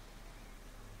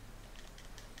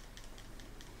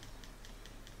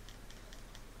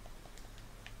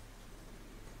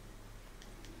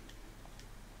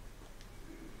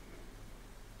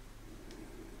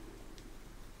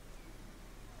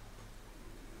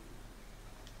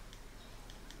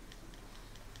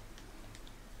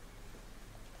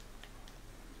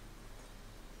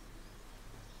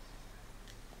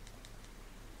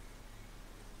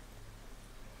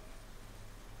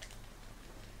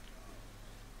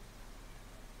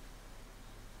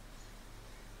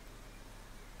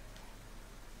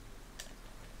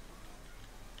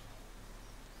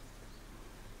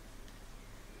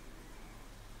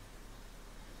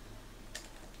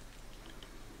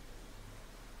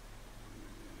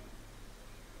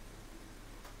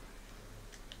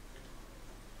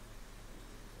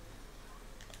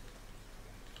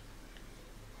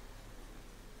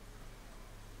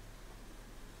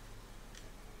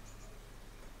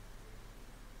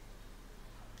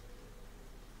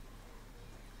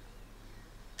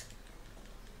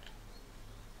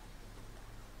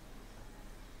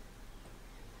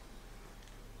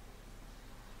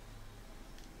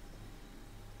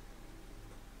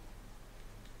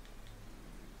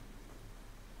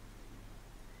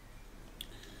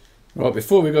 Right,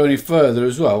 before we go any further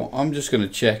as well, I'm just going to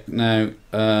check now.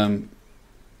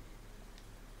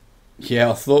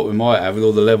 Yeah, I thought we might have with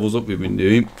all the levels up we've been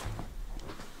doing.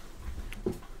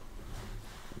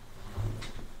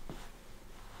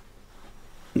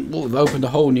 Oh, we've opened a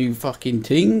whole new fucking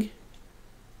thing.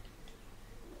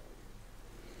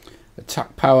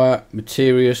 Attack power,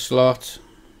 materia slot.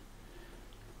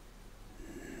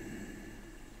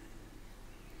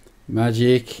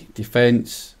 Magic,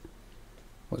 defense.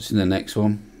 What's in the next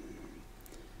one?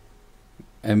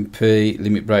 MP,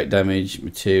 limit break damage,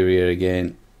 materia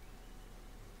again.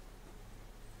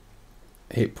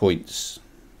 Hit points.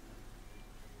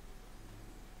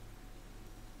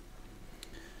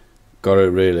 Got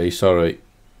it really, sorry.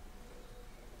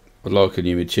 I'd like a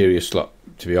new materia slot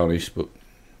to be honest, but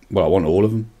well, I want all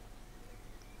of them.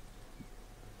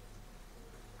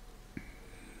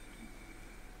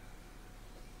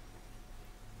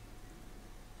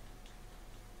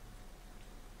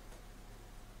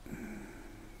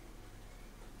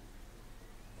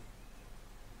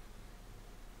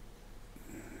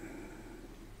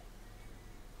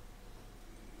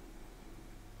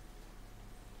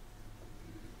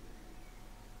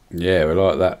 Yeah, we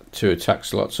like that. 2 attack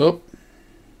slots up.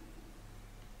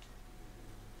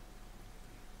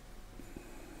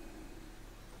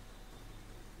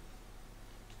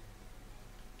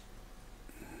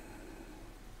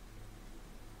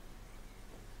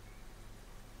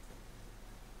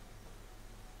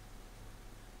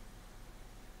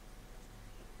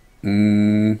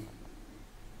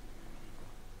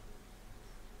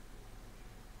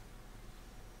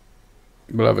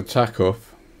 We'll have attack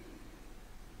off.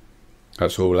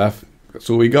 That's all we'll have. That's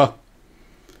all we got.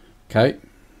 Okay.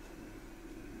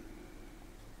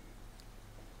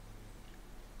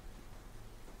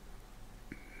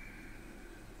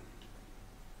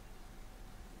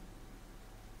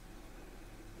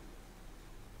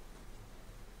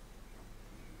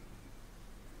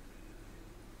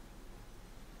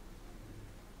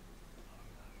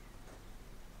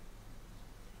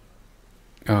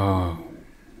 Oh.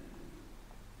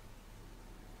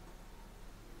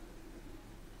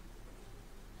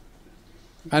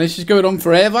 And this is going on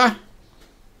forever.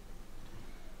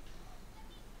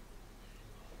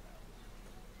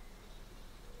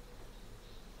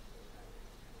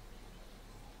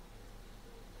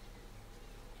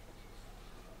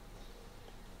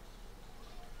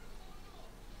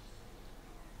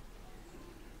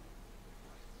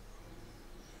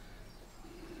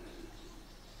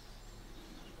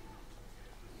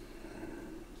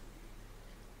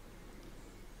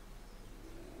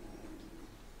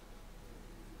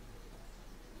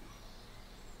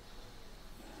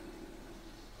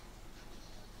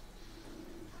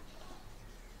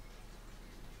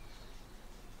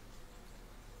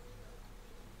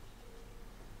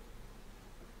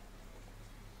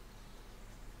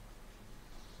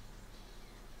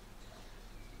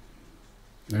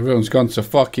 Everyone's gone to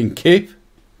fucking Kip.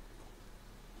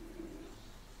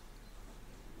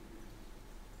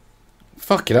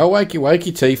 Fuck it, I'll wakey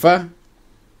wakey Tifa.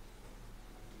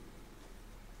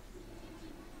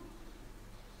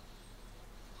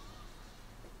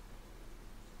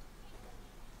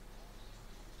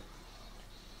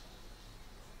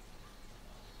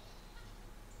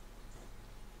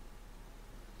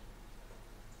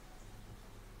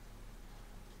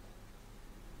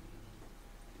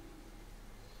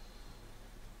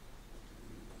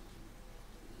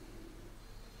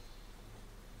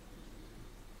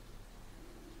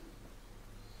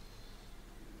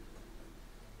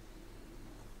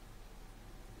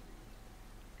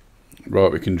 Right,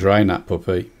 we can drain that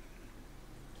puppy.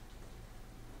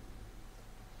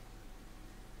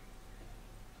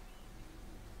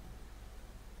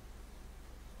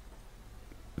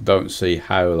 Don't see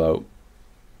how though.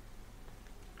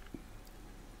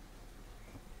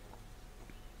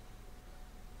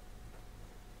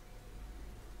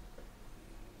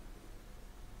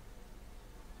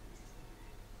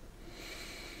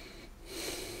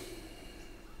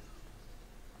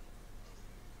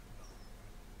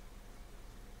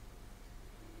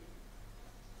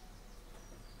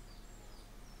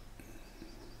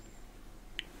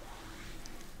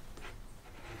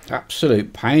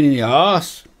 Absolute pain in the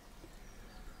arse.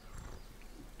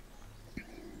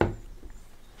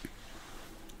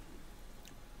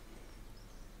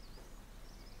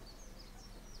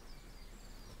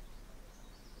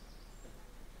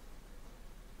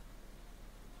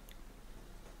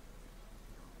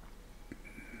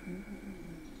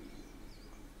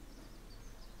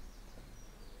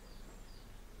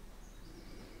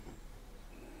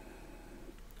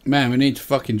 Man, we need to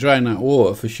fucking drain that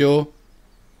water for sure.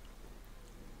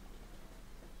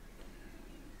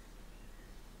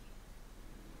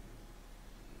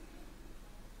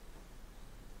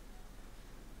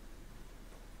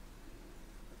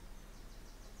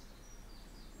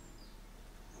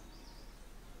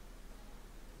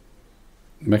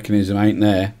 Mechanism ain't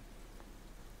there.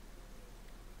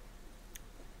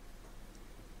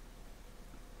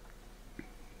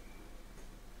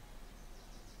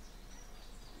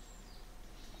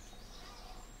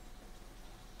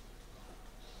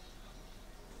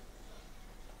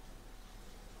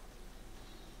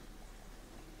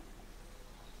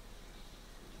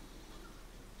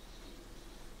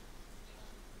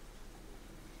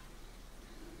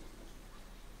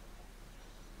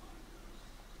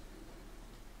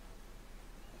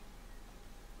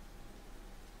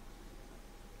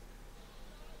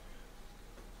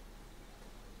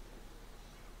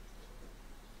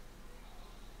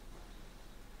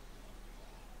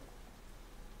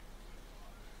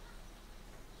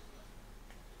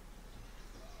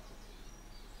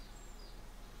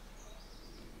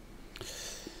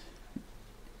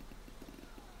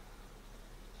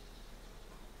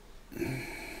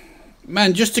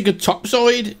 Man, just to go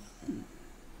topside.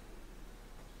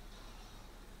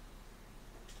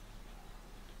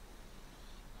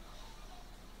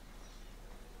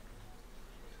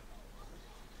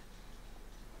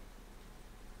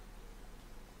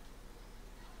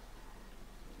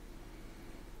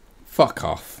 Fuck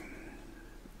off.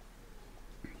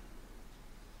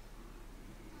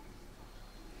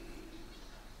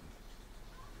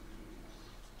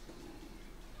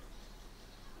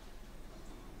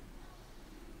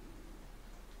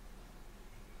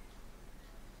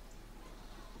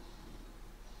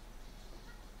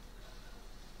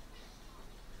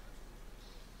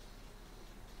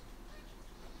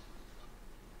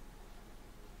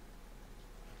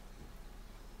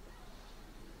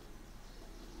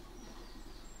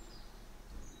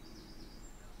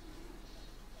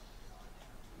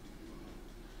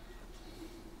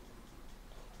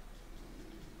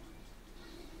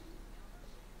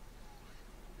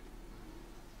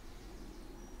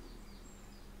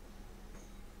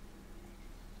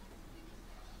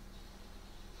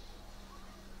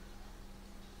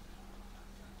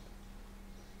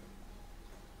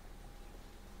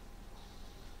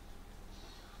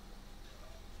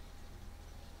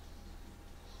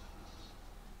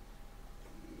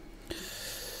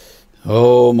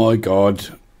 Oh my god.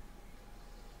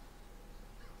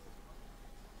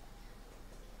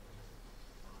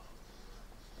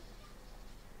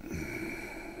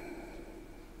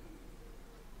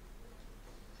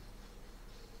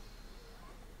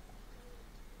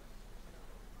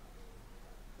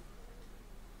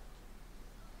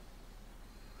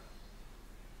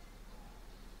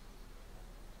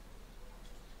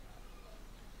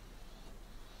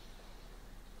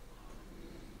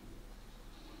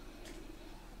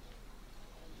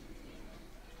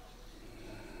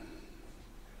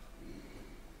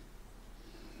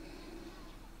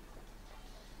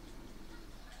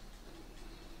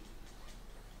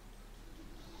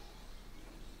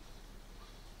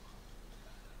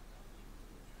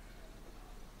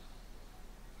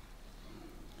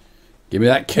 Give me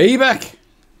that key back.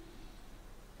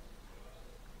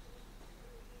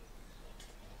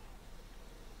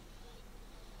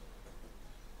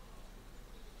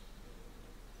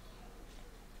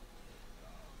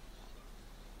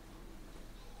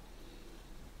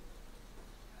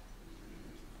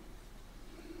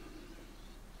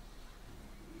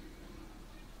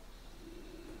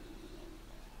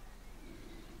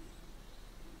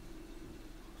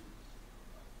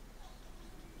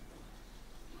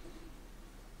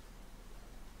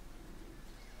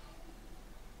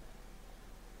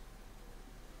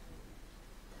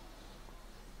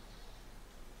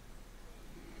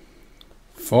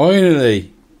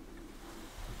 Finally.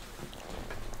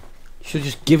 You should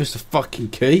just give us the fucking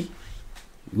key.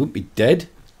 You wouldn't be dead.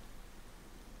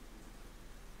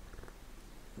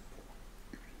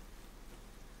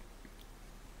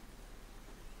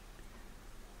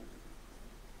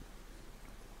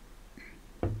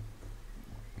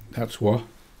 That's what.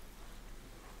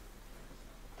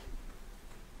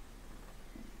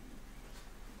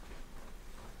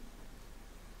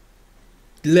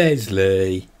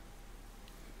 Leslie.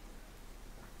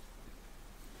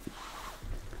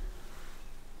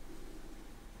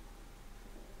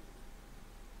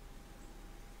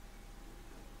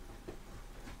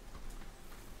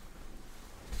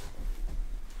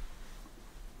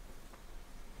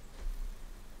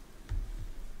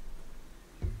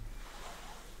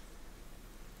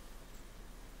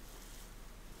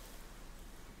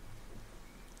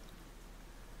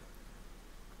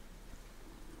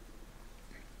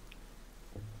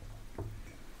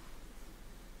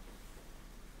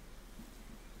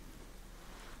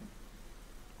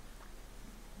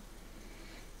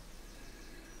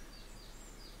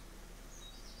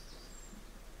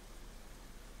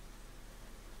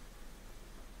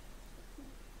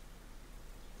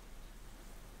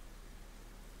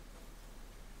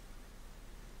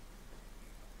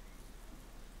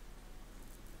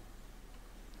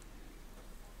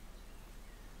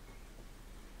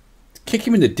 Kick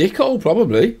him in the dick hole,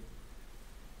 probably.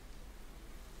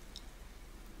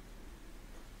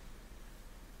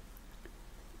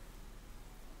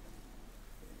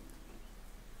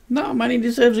 No, man, he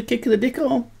deserves a kick in the dick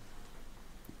hole.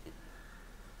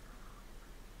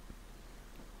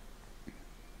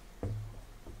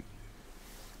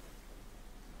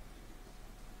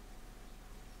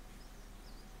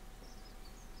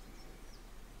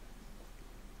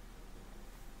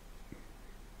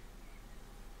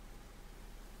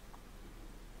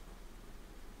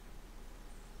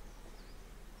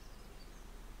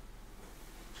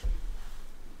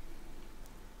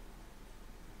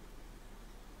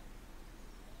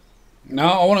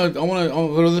 No, I've got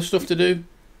other stuff to do.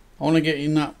 I want to get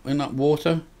in that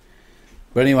water.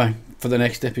 But anyway, for the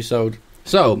next episode.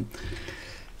 So,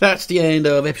 that's the end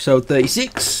of episode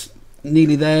 36.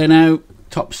 Nearly there now.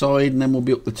 Topside, and then we'll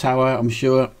be up the tower, I'm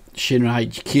sure. Shinra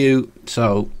HQ.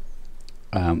 So,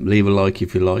 leave a like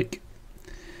if you like.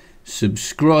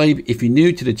 Subscribe if you're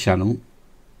new to the channel.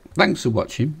 Thanks for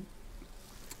watching.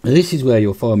 This is where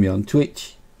you'll find me on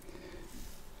Twitch.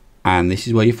 And this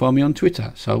is where you find me on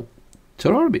Twitter. So,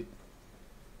 ta-ra a bit.